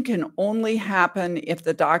correction can only happen if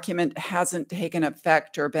the document hasn't taken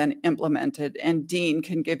effect or been implemented, and Dean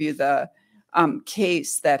can give you the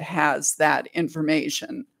case that has that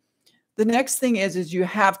information. The next thing is you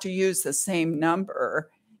have to use the same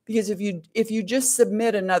number, because if you just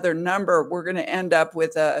submit another number, we're going to end up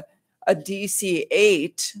with a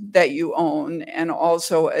DC-8 that you own and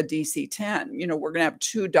also a DC-10. You know, we're going to have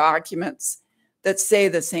 2 documents that say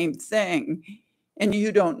the same thing, and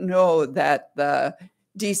you don't know that the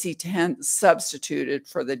DC-10 substituted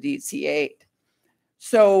for the DC-8.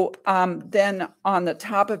 So then on the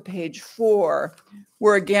top of page 4,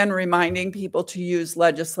 we're again reminding people to use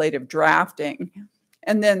legislative drafting.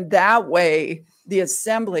 And then that way, the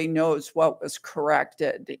assembly knows what was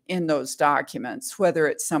corrected in those documents, whether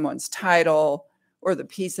it's someone's title or the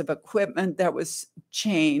piece of equipment that was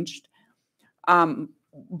changed.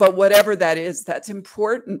 But whatever that is, that's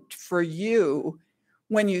important for you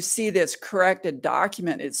when you see this corrected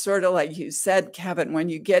document. It's sort of like you said, Kevin, when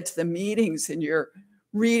you get to the meetings and you're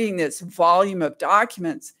reading this volume of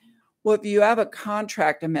documents. Well, if you have a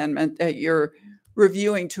contract amendment that you're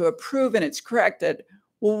reviewing to approve and it's corrected,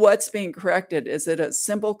 well, what's being corrected? Is it a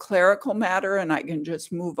simple clerical matter and I can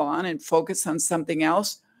just move on and focus on something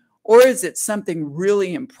else? Or is it something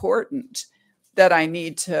really important that I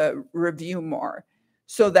need to review more?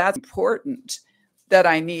 So that's important that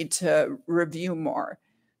I need to review more.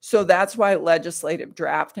 So that's why legislative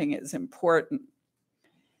drafting is important.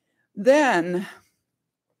 Then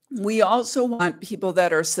we also want people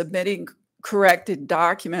that are submitting corrected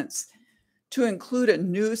documents to include a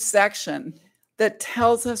new section that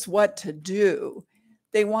tells us what to do.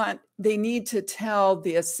 They need to tell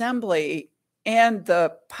the assembly and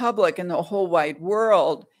the public and the whole wide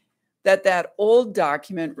world that that old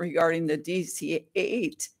document regarding the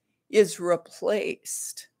DC-8 is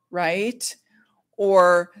replaced, right?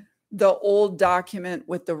 Or the old document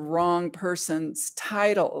with the wrong person's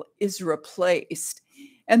title is replaced.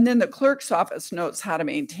 And then the clerk's office knows how to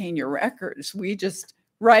maintain your records. We just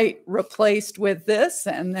write replaced with this,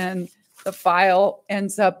 and then the file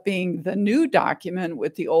ends up being the new document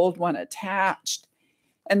with the old one attached.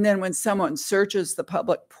 And then when someone searches the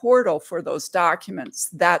public portal for those documents,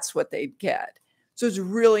 that's what they get. So it's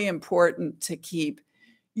really important to keep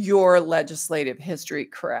your legislative history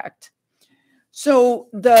correct. So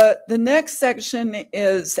the next section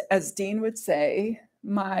is, as Dean would say,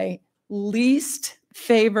 my least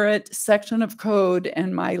favorite section of code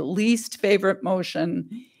and my least favorite motion.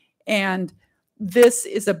 And this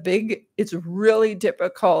is it's really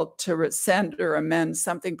difficult to rescind or amend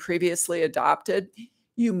something previously adopted.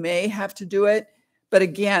 You may have to do it, but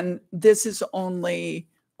again, this is only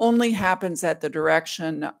happens at the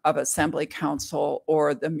direction of Assembly Council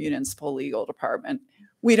or the Municipal Legal Department.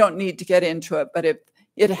 We don't need to get into it, but if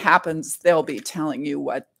it happens, they'll be telling you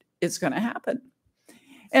what is going to happen.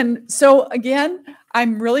 And so again,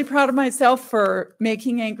 I'm really proud of myself for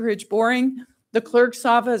making Anchorage boring. The clerk's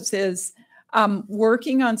office is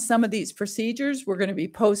working on some of these procedures. We're going to be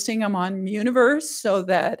posting them on Muniverse so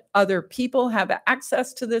that other people have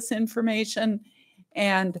access to this information.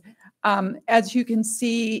 And as you can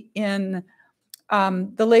see in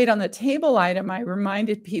the late on the table item, I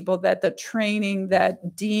reminded people that the training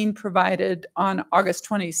that Dean provided on August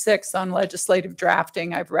 26th on legislative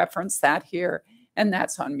drafting, I've referenced that here, and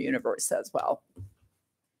that's on Muniverse as well.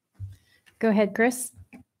 Go ahead, Chris.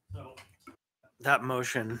 So that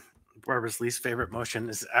motion, Barbara's least favorite motion,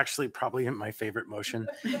 is actually probably my favorite motion.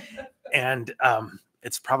 And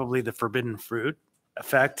it's probably the forbidden fruit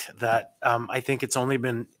effect that I think it's only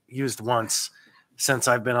been used once since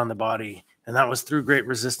I've been on the body. And that was through great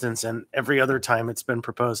resistance. And every other time it's been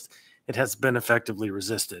proposed, it has been effectively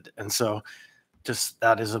resisted. And so just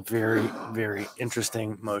that is a very, very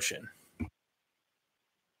interesting motion.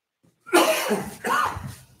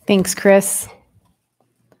 Thanks, Chris.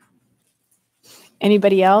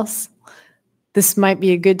 Anybody else? This might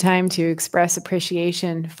be a good time to express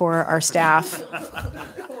appreciation for our staff.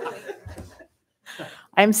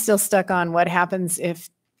 I'm still stuck on what happens if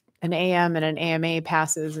an AM and an AMA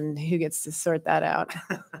passes and who gets to sort that out.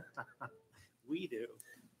 We do.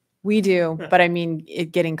 We do, but I mean,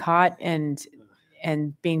 it getting caught and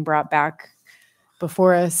being brought back.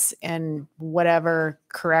 before us and whatever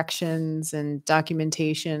corrections and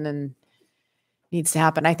documentation and needs to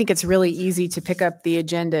happen. I think it's really easy to pick up the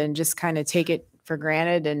agenda and just kind of take it for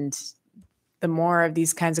granted. And the more of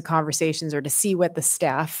these kinds of conversations or to see what the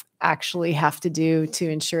staff actually have to do to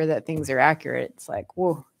ensure that things are accurate, it's like,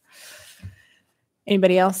 whoa.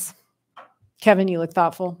 Anybody else? Kevin, you look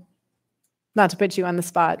thoughtful. Not to put you on the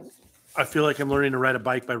spot. I feel like I'm learning to ride a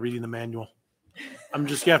bike by reading the manual. I'm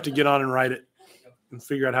just gonna have to get on and ride it and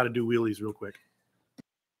figure out how to do wheelies real quick.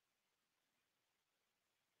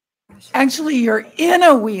 Actually, you're in a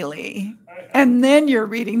wheelie and then you're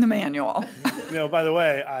reading the manual. You know, by the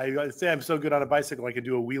way, I say I'm so good on a bicycle, I could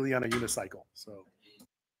do a wheelie on a unicycle. So.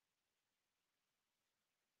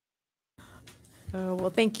 Oh,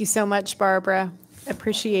 well, thank you so much, Barbara.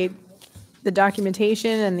 Appreciate the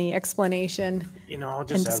documentation and the explanation You know, I'll and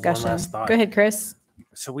just add one discussion. last thought. Go ahead, Chris.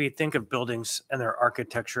 So we think of buildings and their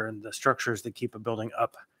architecture and the structures that keep a building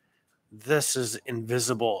up. This is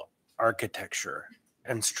invisible architecture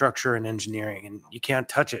and structure and engineering, and you can't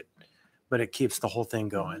touch it, but it keeps the whole thing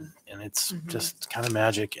going. And it's just kind of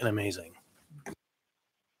magic and amazing.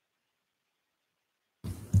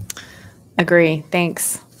 Agree.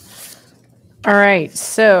 Thanks. All right.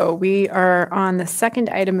 So we are on the second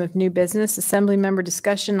item of new business, assembly member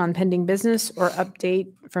discussion on pending business or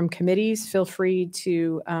update from committees. Feel free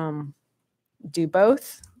to do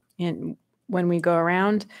both and when we go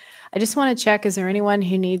around. I just want to check, is there anyone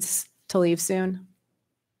who needs to leave soon?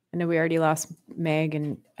 I know we already lost Meg,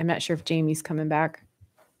 and I'm not sure if Jamie's coming back.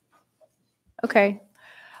 Okay.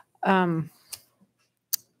 Who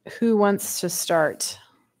wants to start?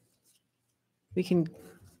 We can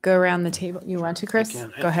go around the table. You want to, Chris?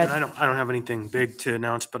 Again, Go ahead. I don't have anything big to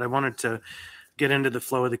announce, but I wanted to get into the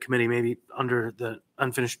flow of the committee, maybe under the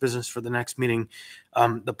unfinished business for the next meeting,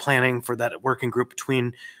 the planning for that working group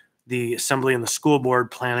between the assembly and the school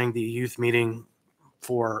board, planning the youth meeting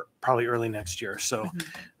for probably early next year. So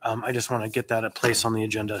I just want to get that a place on the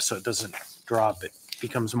agenda so it doesn't drop. It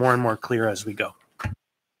becomes more and more clear as we go.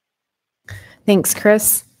 Thanks,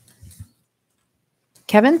 Chris.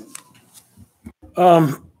 Kevin?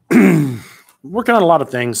 Working on a lot of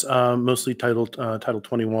things, mostly Title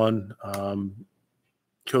 21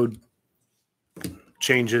 code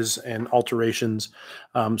changes and alterations.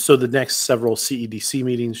 So the next several CEDC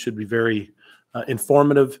meetings should be very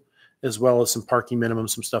informative, as well as some parking minimum,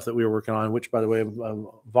 some stuff that we were working on, which, by the way,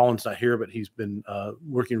 Valen's not here, but he's been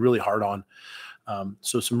working really hard on.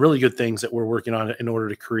 So some really good things that we're working on in order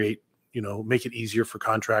to create, make it easier for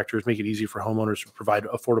contractors, make it easier for homeowners to provide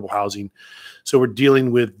affordable housing. So we're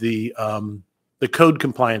dealing with the code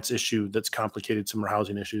compliance issue that's complicated some of our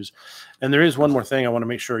housing issues. And there is one more thing I want to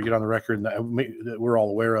make sure I get on the record and that we're all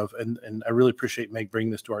aware of. And I really appreciate Meg bringing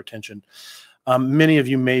this to our attention. Many of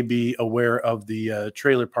you may be aware of the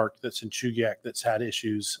trailer park that's in Chugiak that's had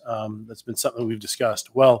issues. That's been something we've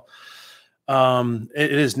discussed. Well,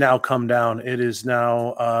 it has now come down. It is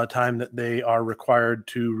now time that they are required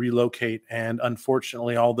to relocate. And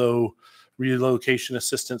unfortunately, although relocation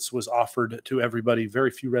assistance was offered to everybody, very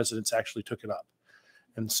few residents actually took it up.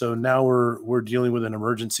 And so now we're dealing with an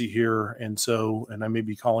emergency here. And I may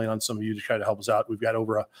be calling on some of you to try to help us out. We've got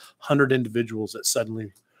over 100 individuals that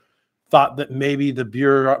suddenly thought that maybe the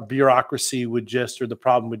bureaucracy would or the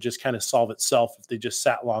problem would just kind of solve itself if they just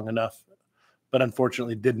sat long enough, but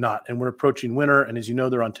unfortunately did not. And we're approaching winter. And as you know,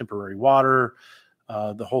 they're on temporary water.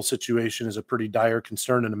 The whole situation is a pretty dire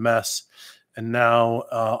concern and a mess. And now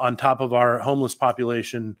on top of our homeless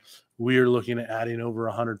population, we are looking at adding over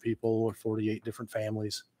 100 people or 48 different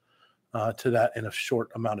families to that in a short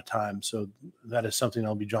amount of time. So that is something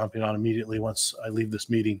I'll be jumping on immediately once I leave this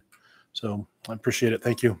meeting. So I appreciate it.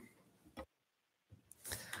 Thank you.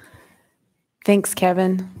 Thanks,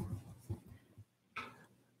 Kevin.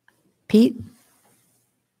 Pete?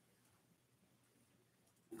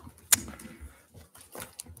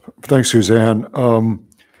 Thanks, Suzanne.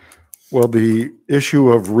 Well, the issue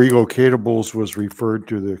of relocatables was referred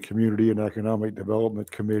to the Community and Economic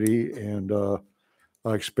Development Committee, and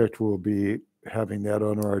I expect we'll be having that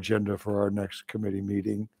on our agenda for our next committee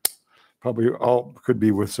meeting. Probably could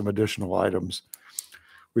be with some additional items.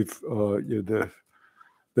 We've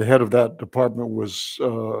the head of that department was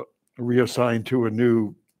reassigned to a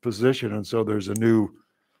new position, and so there's a new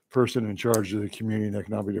person in charge of the Community and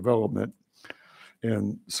Economic Development.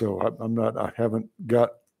 And so I haven't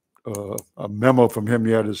got a memo from him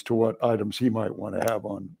yet as to what items he might want to have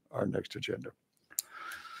on our next agenda.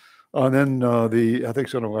 And then the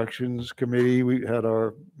Ethics and Elections Committee, we had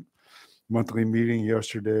our monthly meeting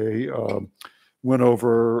yesterday, went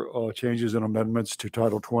over changes and amendments to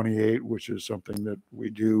Title 28, which is something that we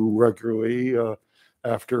do regularly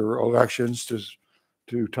after elections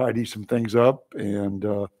to tidy some things up. And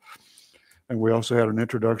we also had an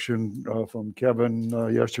introduction from Kevin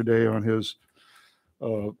yesterday on his,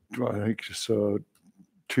 I think it's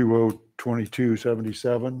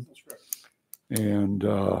 2022-77. And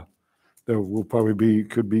there will probably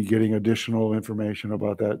could be getting additional information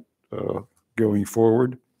about that going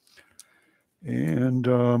forward. And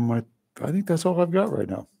I think that's all I've got right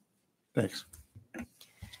now. Thanks.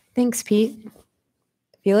 Thanks, Pete.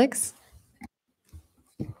 Felix?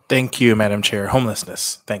 Thank you, Madam Chair.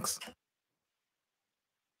 Homelessness. Thanks.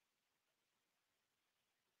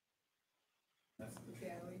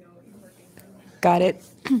 Got it.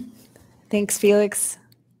 Thanks, Felix.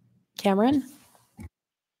 Cameron?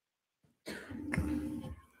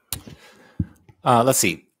 Let's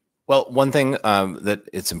see. Well, one thing that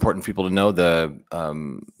it's important for people to know, the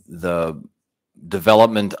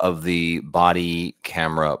development of the body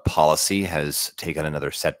camera policy has taken another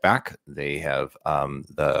setback. They have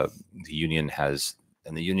the union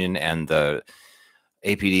and the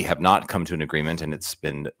APD have not come to an agreement, and it's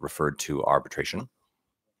been referred to arbitration.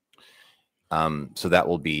 So that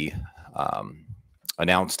will be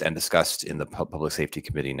announced and discussed in the Public Safety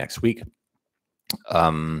Committee next week.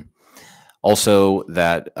 Also,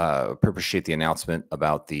 that appreciate the announcement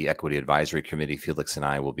about the Equity Advisory Committee. Felix and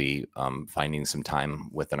I will be finding some time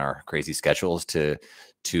within our crazy schedules to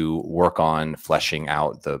work on fleshing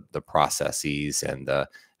out the processes and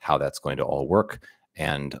how that's going to all work.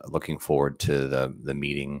 And looking forward to the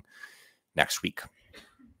meeting next week.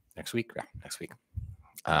 Next week, yeah, next week.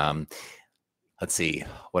 Let's see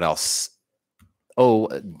what else. Oh,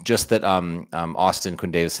 just that Austin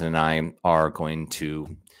Quinn-Davison and I are going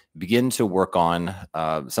to begin to work on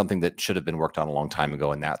something that should have been worked on a long time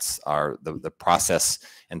ago, and that's the process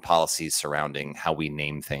and policies surrounding how we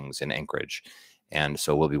name things in Anchorage. And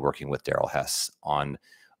so we'll be working with Daryl Hess on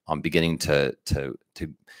beginning to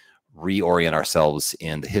reorient ourselves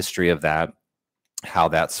in the history of that, how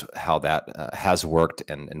that has worked,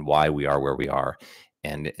 and why we are where we are,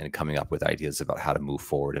 and coming up with ideas about how to move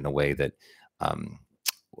forward in a way that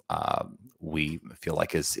we feel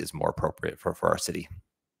like is more appropriate for our city.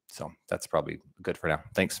 So that's probably good for now.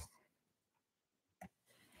 Thanks.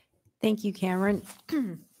 Thank you, Cameron.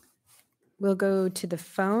 We'll go to the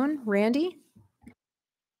phone. Randy?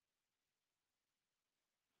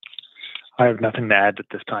 I have nothing to add at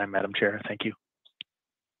this time, Madam Chair. Thank you.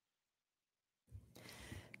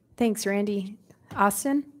 Thanks, Randy.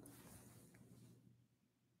 Austin?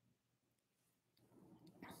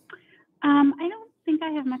 I don't think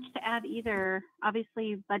I have much to add either.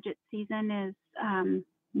 Obviously, budget season is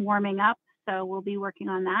warming up, so we'll be working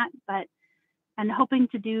on that. And hoping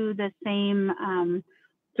to do the same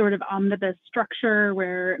sort of omnibus structure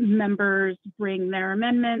where members bring their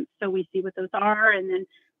amendments, so we see what those are, and then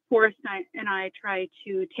Forrest and I try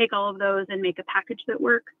to take all of those and make a package that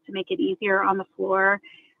works to make it easier on the floor.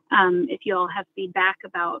 If you all have feedback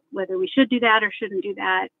about whether we should do that or shouldn't do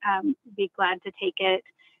that, be glad to take it.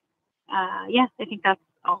 Yeah, I think that's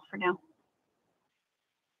all for now.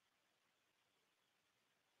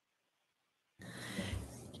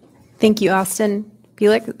 Thank you, Austin.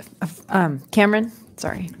 Felix, Cameron,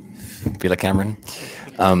 sorry. Felix Cameron.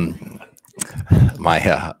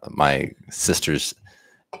 My sister's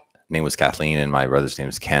name was Kathleen and my brother's name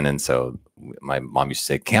is Ken, and so my mom used to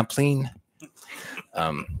say Campleen.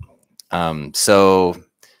 So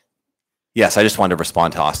yes, I just wanted to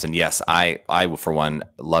respond to Austin. Yes, I for one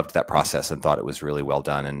loved that process and thought it was really well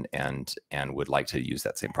done, and would like to use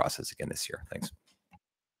that same process again this year. Thanks.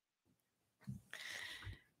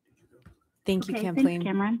 Thank you, Okay, Kathleen. thanks,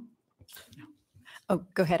 Cameron. Oh,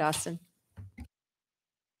 go ahead, Austin.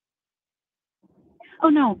 Oh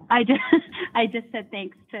no, I just said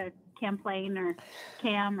thanks to Campplain or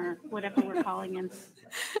Cam or whatever we're calling him.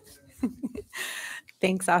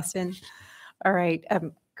 Thanks, Austin. All right.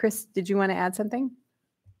 Chris, did you want to add something?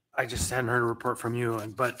 I just hadn't heard a report from you,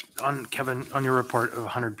 but on Kevin, on your report of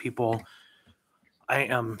 100 people, I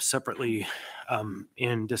am separately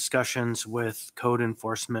in discussions with code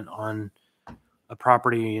enforcement on a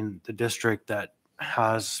property in the district that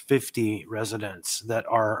has 50 residents that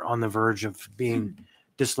are on the verge of being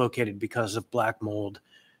dislocated because of black mold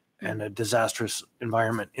and a disastrous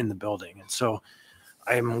environment in the building. And so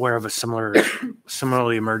I am aware of a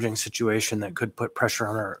similarly emerging situation that could put pressure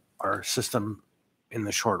on our system in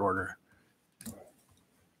the short order.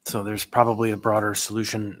 So there's probably a broader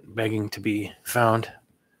solution begging to be found,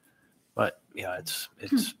 but yeah, it's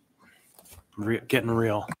getting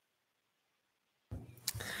real.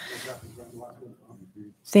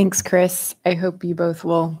 Thanks, Chris. I hope you both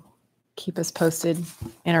will keep us posted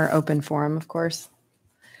in our open forum, of course.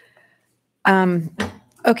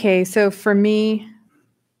 Okay, so for me,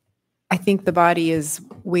 I think the body is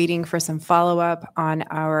waiting for some follow-up on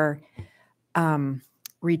our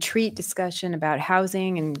retreat discussion about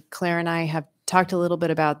housing, and Claire and I have talked a little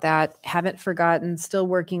bit about that. Haven't forgotten, still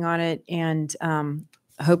working on it, and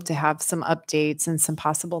hope to have some updates and some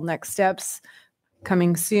possible next steps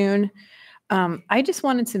coming soon. I just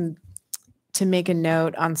wanted to make a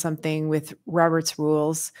note on something with Robert's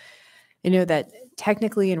rules. I know that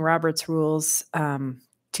technically in Robert's rules,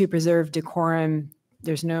 to preserve decorum,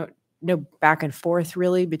 there's no back and forth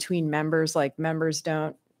really between members. Like members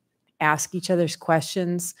don't ask each other's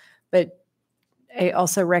questions, but I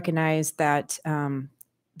also recognize that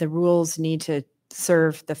the rules need to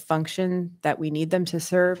serve the function that we need them to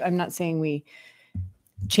serve. I'm not saying we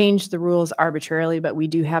change the rules arbitrarily, but we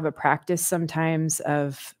do have a practice sometimes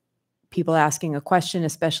of people asking a question,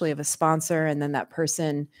 especially of a sponsor, and then that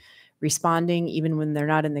person responding even when they're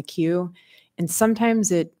not in the queue. And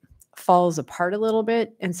sometimes it falls apart a little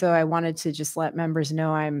bit. And so I wanted to just let members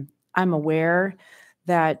know I'm aware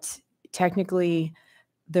that technically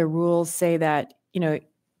the rules say that,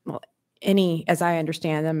 as I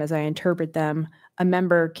understand them, as I interpret them, a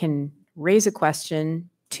member can raise a question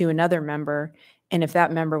to another member. And if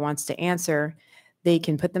that member wants to answer, they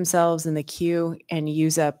can put themselves in the queue and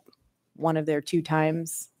use up one of their 2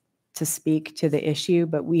 times to speak to the issue,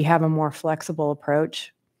 but we have a more flexible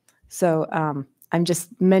approach. So I'm just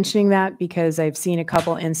mentioning that because I've seen a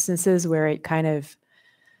couple instances where it kind of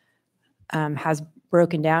has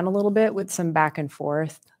broken down a little bit with some back and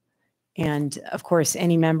forth. And of course,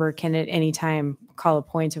 any member can at any time call a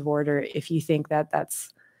point of order if you think that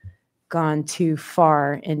that's gone too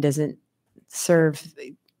far and doesn't serve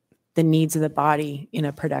the needs of the body in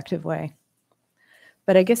a productive way.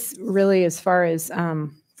 But I guess really as far as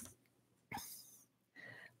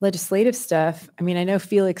legislative stuff, I mean, I know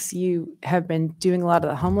Felix, you have been doing a lot of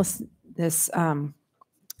the homelessness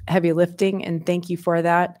heavy lifting, and thank you for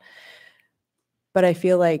that. But I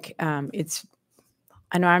feel like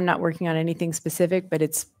I know I'm not working on anything specific, but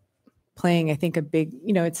it's playing, I think, a big,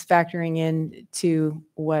 it's factoring in to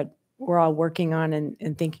what we're all working on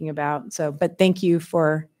and thinking about. So, but thank you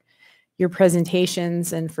for your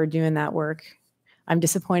presentations and for doing that work. I'm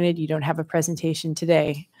disappointed you don't have a presentation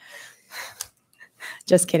today.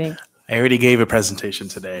 Just kidding. I already gave a presentation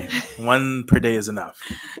today. 1 per day is enough.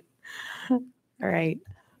 All right.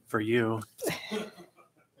 For you.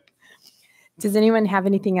 Does anyone have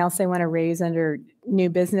anything else they want to raise under new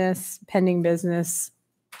business, pending business?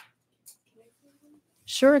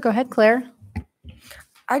 Sure, go ahead, Claire.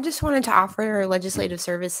 I just wanted to offer legislative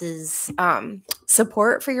services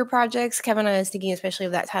support for your projects. Kevin, I was thinking especially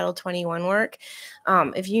of that Title 21 work.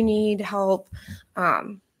 If you need help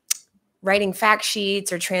writing fact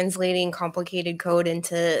sheets or translating complicated code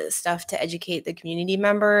into stuff to educate the community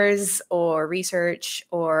members, or research,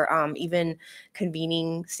 or even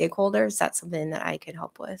convening stakeholders, that's something that I could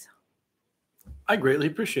help with. I greatly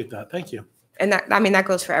appreciate that. Thank you. And that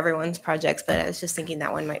goes for everyone's projects, but I was just thinking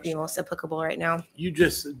that one might be most applicable right now. You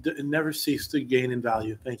just never cease to gain in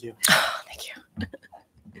value. Thank you. Oh, thank you.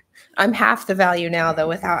 I'm half the value now, though,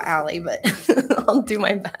 without Allie, but I'll do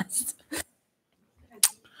my best.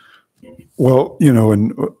 Well,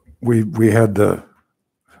 and we had the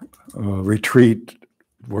retreat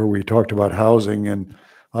where we talked about housing, and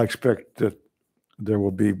I expect that there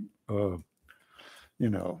will be,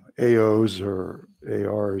 AOs or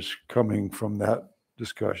ARs coming from that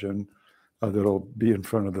discussion that'll be in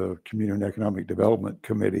front of the Community and Economic Development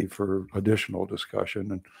Committee for additional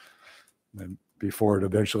discussion, and before it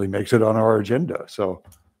eventually makes it on our agenda. So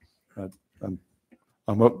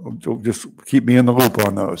I'm up. Just keep me in the loop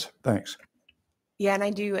on those. Thanks. Yeah, and I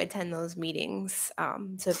do attend those meetings.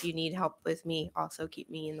 So if you need help with me, also keep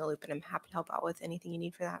me in the loop, and I'm happy to help out with anything you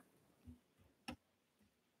need for that.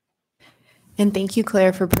 And thank you,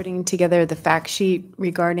 Claire, for putting together the fact sheet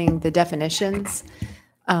regarding the definitions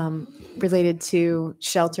related to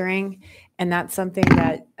sheltering. And that's something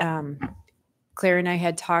that Claire and I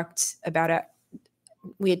had talked about.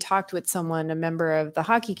 We had talked with someone, a member of the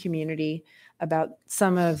hockey community, about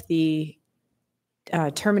some of the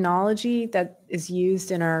terminology that is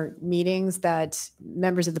used in our meetings that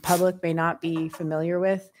members of the public may not be familiar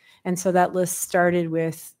with. And so that list started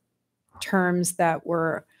with terms that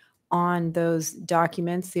were on those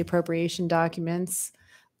documents, the appropriation documents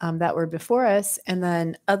that were before us, and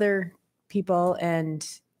then other people and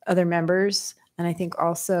other members, and I think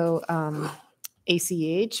also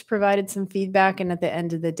ACH provided some feedback. And at the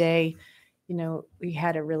end of the day, we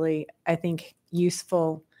had a really, I think,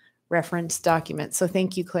 useful reference document. So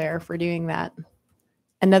thank you, Claire, for doing that.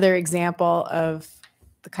 Another example of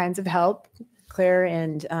the kinds of help Claire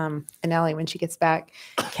and Allie, when she gets back,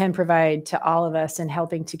 can provide to all of us in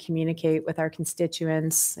helping to communicate with our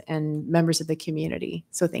constituents and members of the community.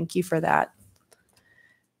 So thank you for that.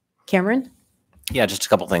 Cameron? Yeah, just a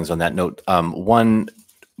couple things on that note. One,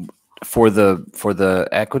 for the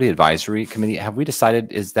Equity Advisory Committee, have we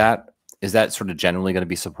decided, is that sort of generally going to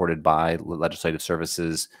be supported by legislative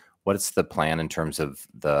services? What's the plan in terms of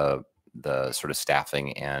the sort of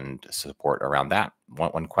staffing and support around that?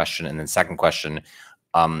 One question. And then second question,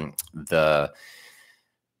 the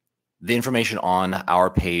information on our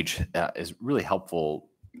page is really helpful,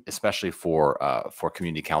 especially for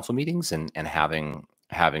community council meetings and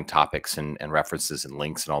having topics and references and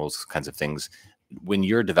links and all those kinds of things. When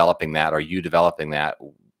you're developing that, are you developing that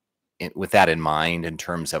with that in mind in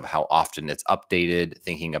terms of how often it's updated,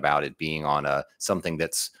 thinking about it being on something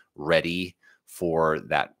that's ready for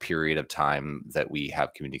that period of time that we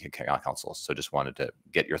have community councils? So just wanted to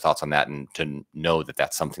get your thoughts on that and to know that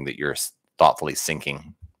that's something that you're thoughtfully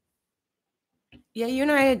syncing. Yeah, you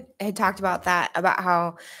and I had talked about that, about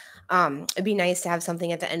how it'd be nice to have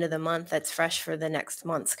something at the end of the month that's fresh for the next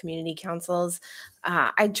month's community councils.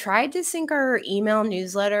 I tried to sync our email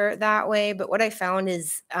newsletter that way, but what I found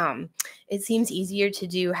is it seems easier to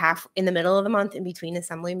do half in the middle of the month in between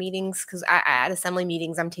assembly meetings, because at assembly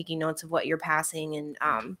meetings, I'm taking notes of what you're passing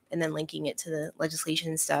and then linking it to the legislation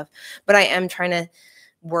and stuff. But I am trying to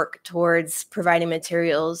work towards providing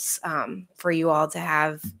materials for you all to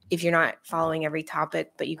have, if you're not following every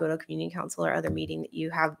topic, but you go to a community council or other meeting, that you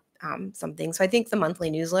have something. So I think the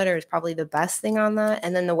monthly newsletter is probably the best thing on that.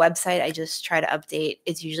 And then the website, I just try to update.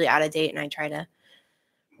 It's usually out of date, and I try to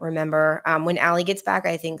remember. When Allie gets back,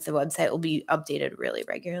 I think the website will be updated really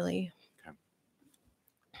regularly.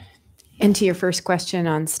 And to your first question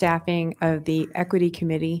on staffing of the Equity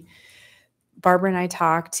Committee, Barbara and I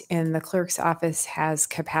talked, and the clerk's office has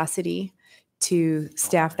capacity to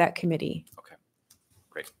staff that committee. Okay,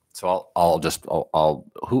 great. So I'll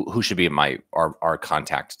who should be our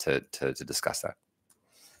contact to discuss that?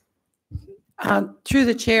 Through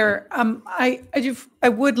the chair, I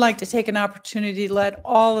would like to take an opportunity to let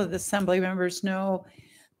all of the assembly members know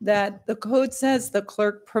that the code says the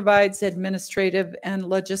clerk provides administrative and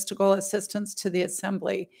logistical assistance to the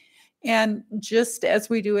assembly. And just as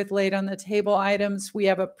we do with late on the table items, we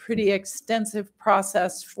have a pretty extensive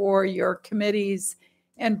process for your committees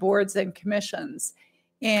and boards and commissions.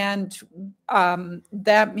 And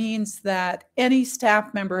that means that any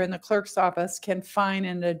staff member in the clerk's office can find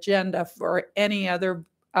an agenda for any other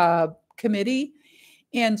committee.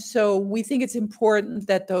 And so we think it's important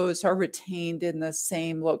that those are retained in the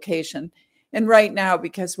same location. And right now,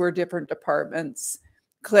 because we're different departments,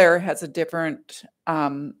 Claire has a different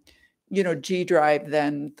G drive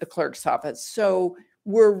than the clerk's office. So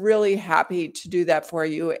we're really happy to do that for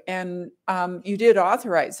you. And you did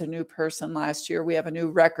authorize a new person last year. We have a new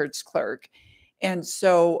records clerk. And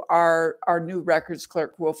so our new records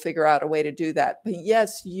clerk will figure out a way to do that. But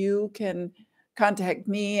yes, you can contact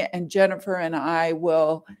me, and Jennifer and I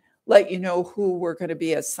will let you know who we're going to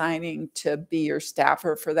be assigning to be your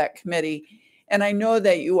staffer for that committee. And I know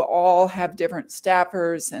that you all have different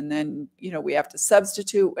staffers, and then, we have to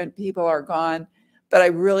substitute when people are gone, but I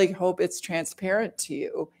really hope it's transparent to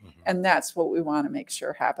you. And that's what we want to make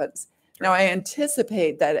sure happens. Now, I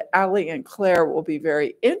anticipate that Allie and Claire will be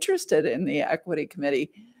very interested in the Equity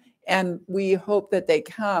Committee, and we hope that they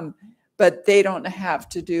come, but they don't have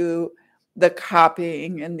to do the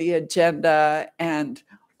copying and the agenda and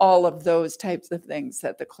all of those types of things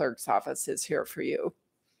that the clerk's office is here for you.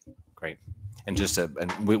 Great. And just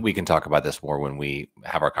and we can talk about this more when we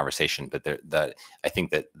have our conversation, but I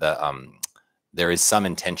think that there is some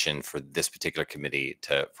intention for this particular committee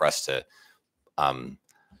for us to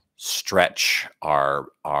stretch our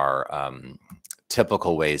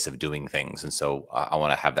typical ways of doing things. And so I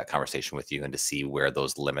want to have that conversation with you and to see where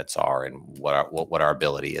those limits are and what our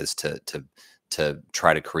ability is to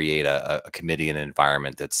try to create a committee and an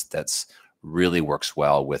environment that's really works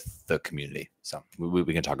well with the community. So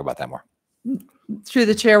we can talk about that more. Through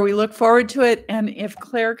the chair, we look forward to it. And if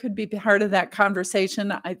Claire could be part of that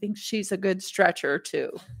conversation, I think she's a good stretcher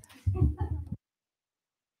too.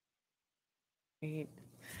 Great.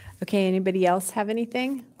 Okay, anybody else have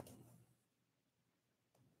anything?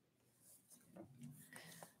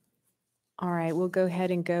 All right, we'll go ahead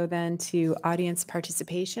and go then to audience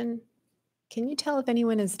participation. Can you tell if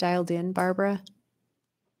anyone is dialed in, Barbara?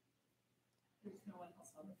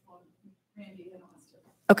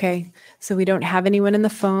 Okay, so we don't have anyone on the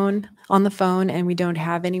phone, and we don't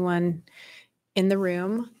have anyone in the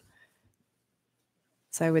room.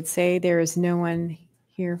 So I would say there is no one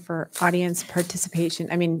here for audience participation.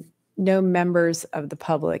 I mean, no members of the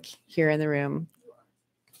public here in the room.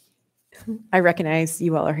 I recognize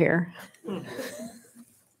you all are here.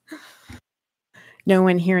 No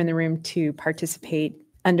one here in the room to participate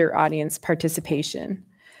under audience participation.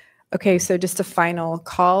 Okay, so just a final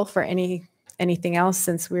call for anything else,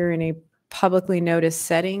 since we're in a publicly noticed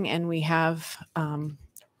setting and we have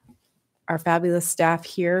our fabulous staff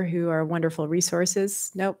here who are wonderful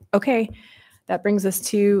resources. Nope. Okay, that brings us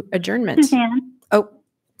to adjournment. Suzanne, Oh,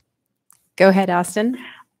 go ahead, Austin.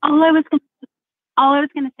 all I was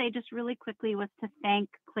going to say just really quickly was to thank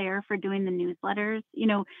Claire for doing the newsletters. You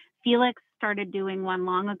know, Felix started doing one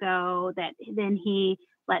long ago that then he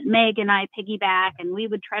let Meg and I piggyback, and we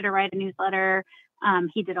would try to write a newsletter.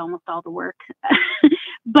 He did almost all the work,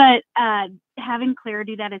 but having Claire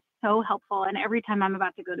do that is so helpful. And every time I'm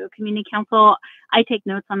about to go to a community council, I take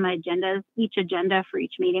notes on my agendas, each agenda for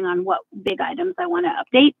each meeting on what big items I want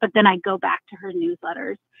to update. But then I go back to her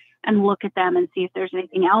newsletters and look at them and see if there's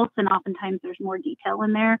anything else. And oftentimes there's more detail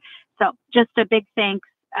in there. So just a big thanks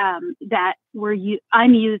that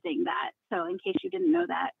I'm using that. So in case you didn't know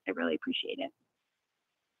that, I really appreciate it.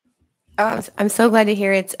 Oh, I'm so glad to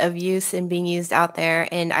hear it's of use and being used out there.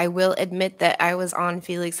 And I will admit that I was on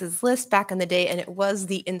Felix's list back in the day, and it was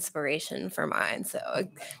the inspiration for mine. So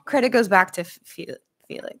credit goes back to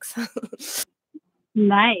Felix.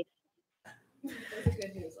 Nice.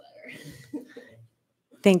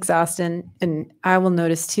 Thanks, Austin. And I will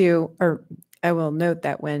notice too, or I will note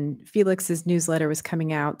that when Felix's newsletter was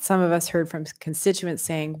coming out, some of us heard from constituents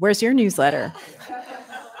saying, "Where's your newsletter?"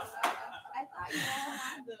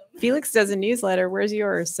 Felix does a newsletter. Where's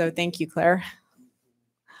yours? So thank you, Claire.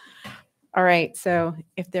 All right. So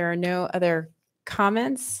if there are no other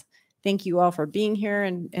comments, thank you all for being here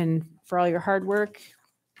and for all your hard work.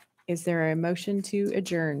 Is there a motion to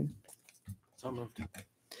adjourn? So moved.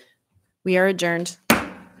 We are adjourned.